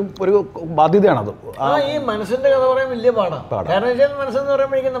ഒരു ബാധ്യതയാണത്. ഈ മനസ്സിന്റെ കഥ പറയാൻ വലിയ പാടാണ്. കാരണം വെച്ചാൽ മനസ്സെന്ന്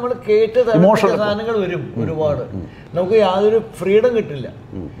പറയുമ്പോഴേക്കും നമ്മൾ കേട്ട് സാധനങ്ങൾ വരും ഒരുപാട്. നമുക്ക് യാതൊരു ഫ്രീഡം കിട്ടില്ല.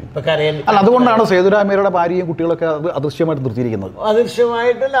 ഇപ്പൊ കരയാൻ അല്ല, അതുകൊണ്ടാണ് സേതുരാമയുടെ ഭാര്യയും കുട്ടികളൊക്കെ അത് അദൃശ്യമായിട്ട് നിർത്തിയിരിക്കുന്നത്.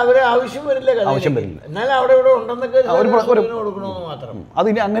 അദൃശ്യമായിട്ടല്ല, അവരെ ആവശ്യം വരില്ല, എന്നാലും അവിടെ ഇവിടെ ഉണ്ടെന്നൊക്കെ കൊടുക്കണമെന്ന് മാത്രം.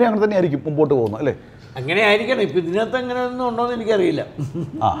 അതിന് അങ്ങനെ തന്നെ ആയിരിക്കും മുമ്പോട്ട് പോകുന്നത്, അല്ലേ? അങ്ങനെ ആയിരിക്കണം. ഇപ്പം ഇതിനകത്ത് അങ്ങനെ ഒന്നും ഉണ്ടോയെന്ന് എനിക്കറിയില്ല.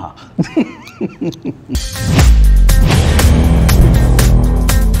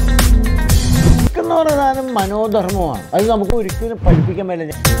 എന്ന് പറയുന്ന മനോധർമ്മമാണ്. അത് നമുക്ക് ഒരിക്കലും പഠിപ്പിക്കാൻ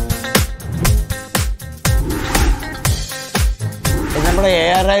പറ്റില്ല. നമ്മുടെ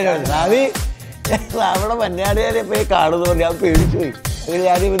AR സാവി അവിടെ മഞ്ഞാടിയാരെ പോയി കാണുന്നു. ഞാൻ പേടിച്ചു പോയി. അങ്ങനെ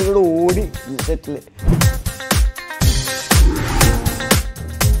ഞാൻ ഇവരോട് ഓടി സെറ്റില്.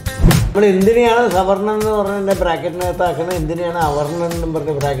 നമ്മൾ എന്തിനെയാണ് സവർണൻ എന്ന് പറഞ്ഞ ബ്രാക്കറ്റിനകത്ത് ആക്കുന്നത്, എന്തിനെയാണ് അവർണൻ എന്നും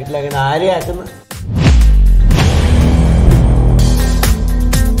പറഞ്ഞ ബ്രാക്കറ്റിലാക്കുന്നത്, ആരെ ആക്കുന്നത്?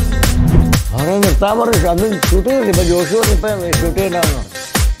 അവിടെ നിർത്താൻ പറഞ്ഞു. അന്ന് ഷൂട്ട് ചെയ്തില്ല. ഇപ്പം ജോഷി പറഞ്ഞു ഇപ്പം ഷൂട്ട് ചെയ്യണ്ടാവുന്നു.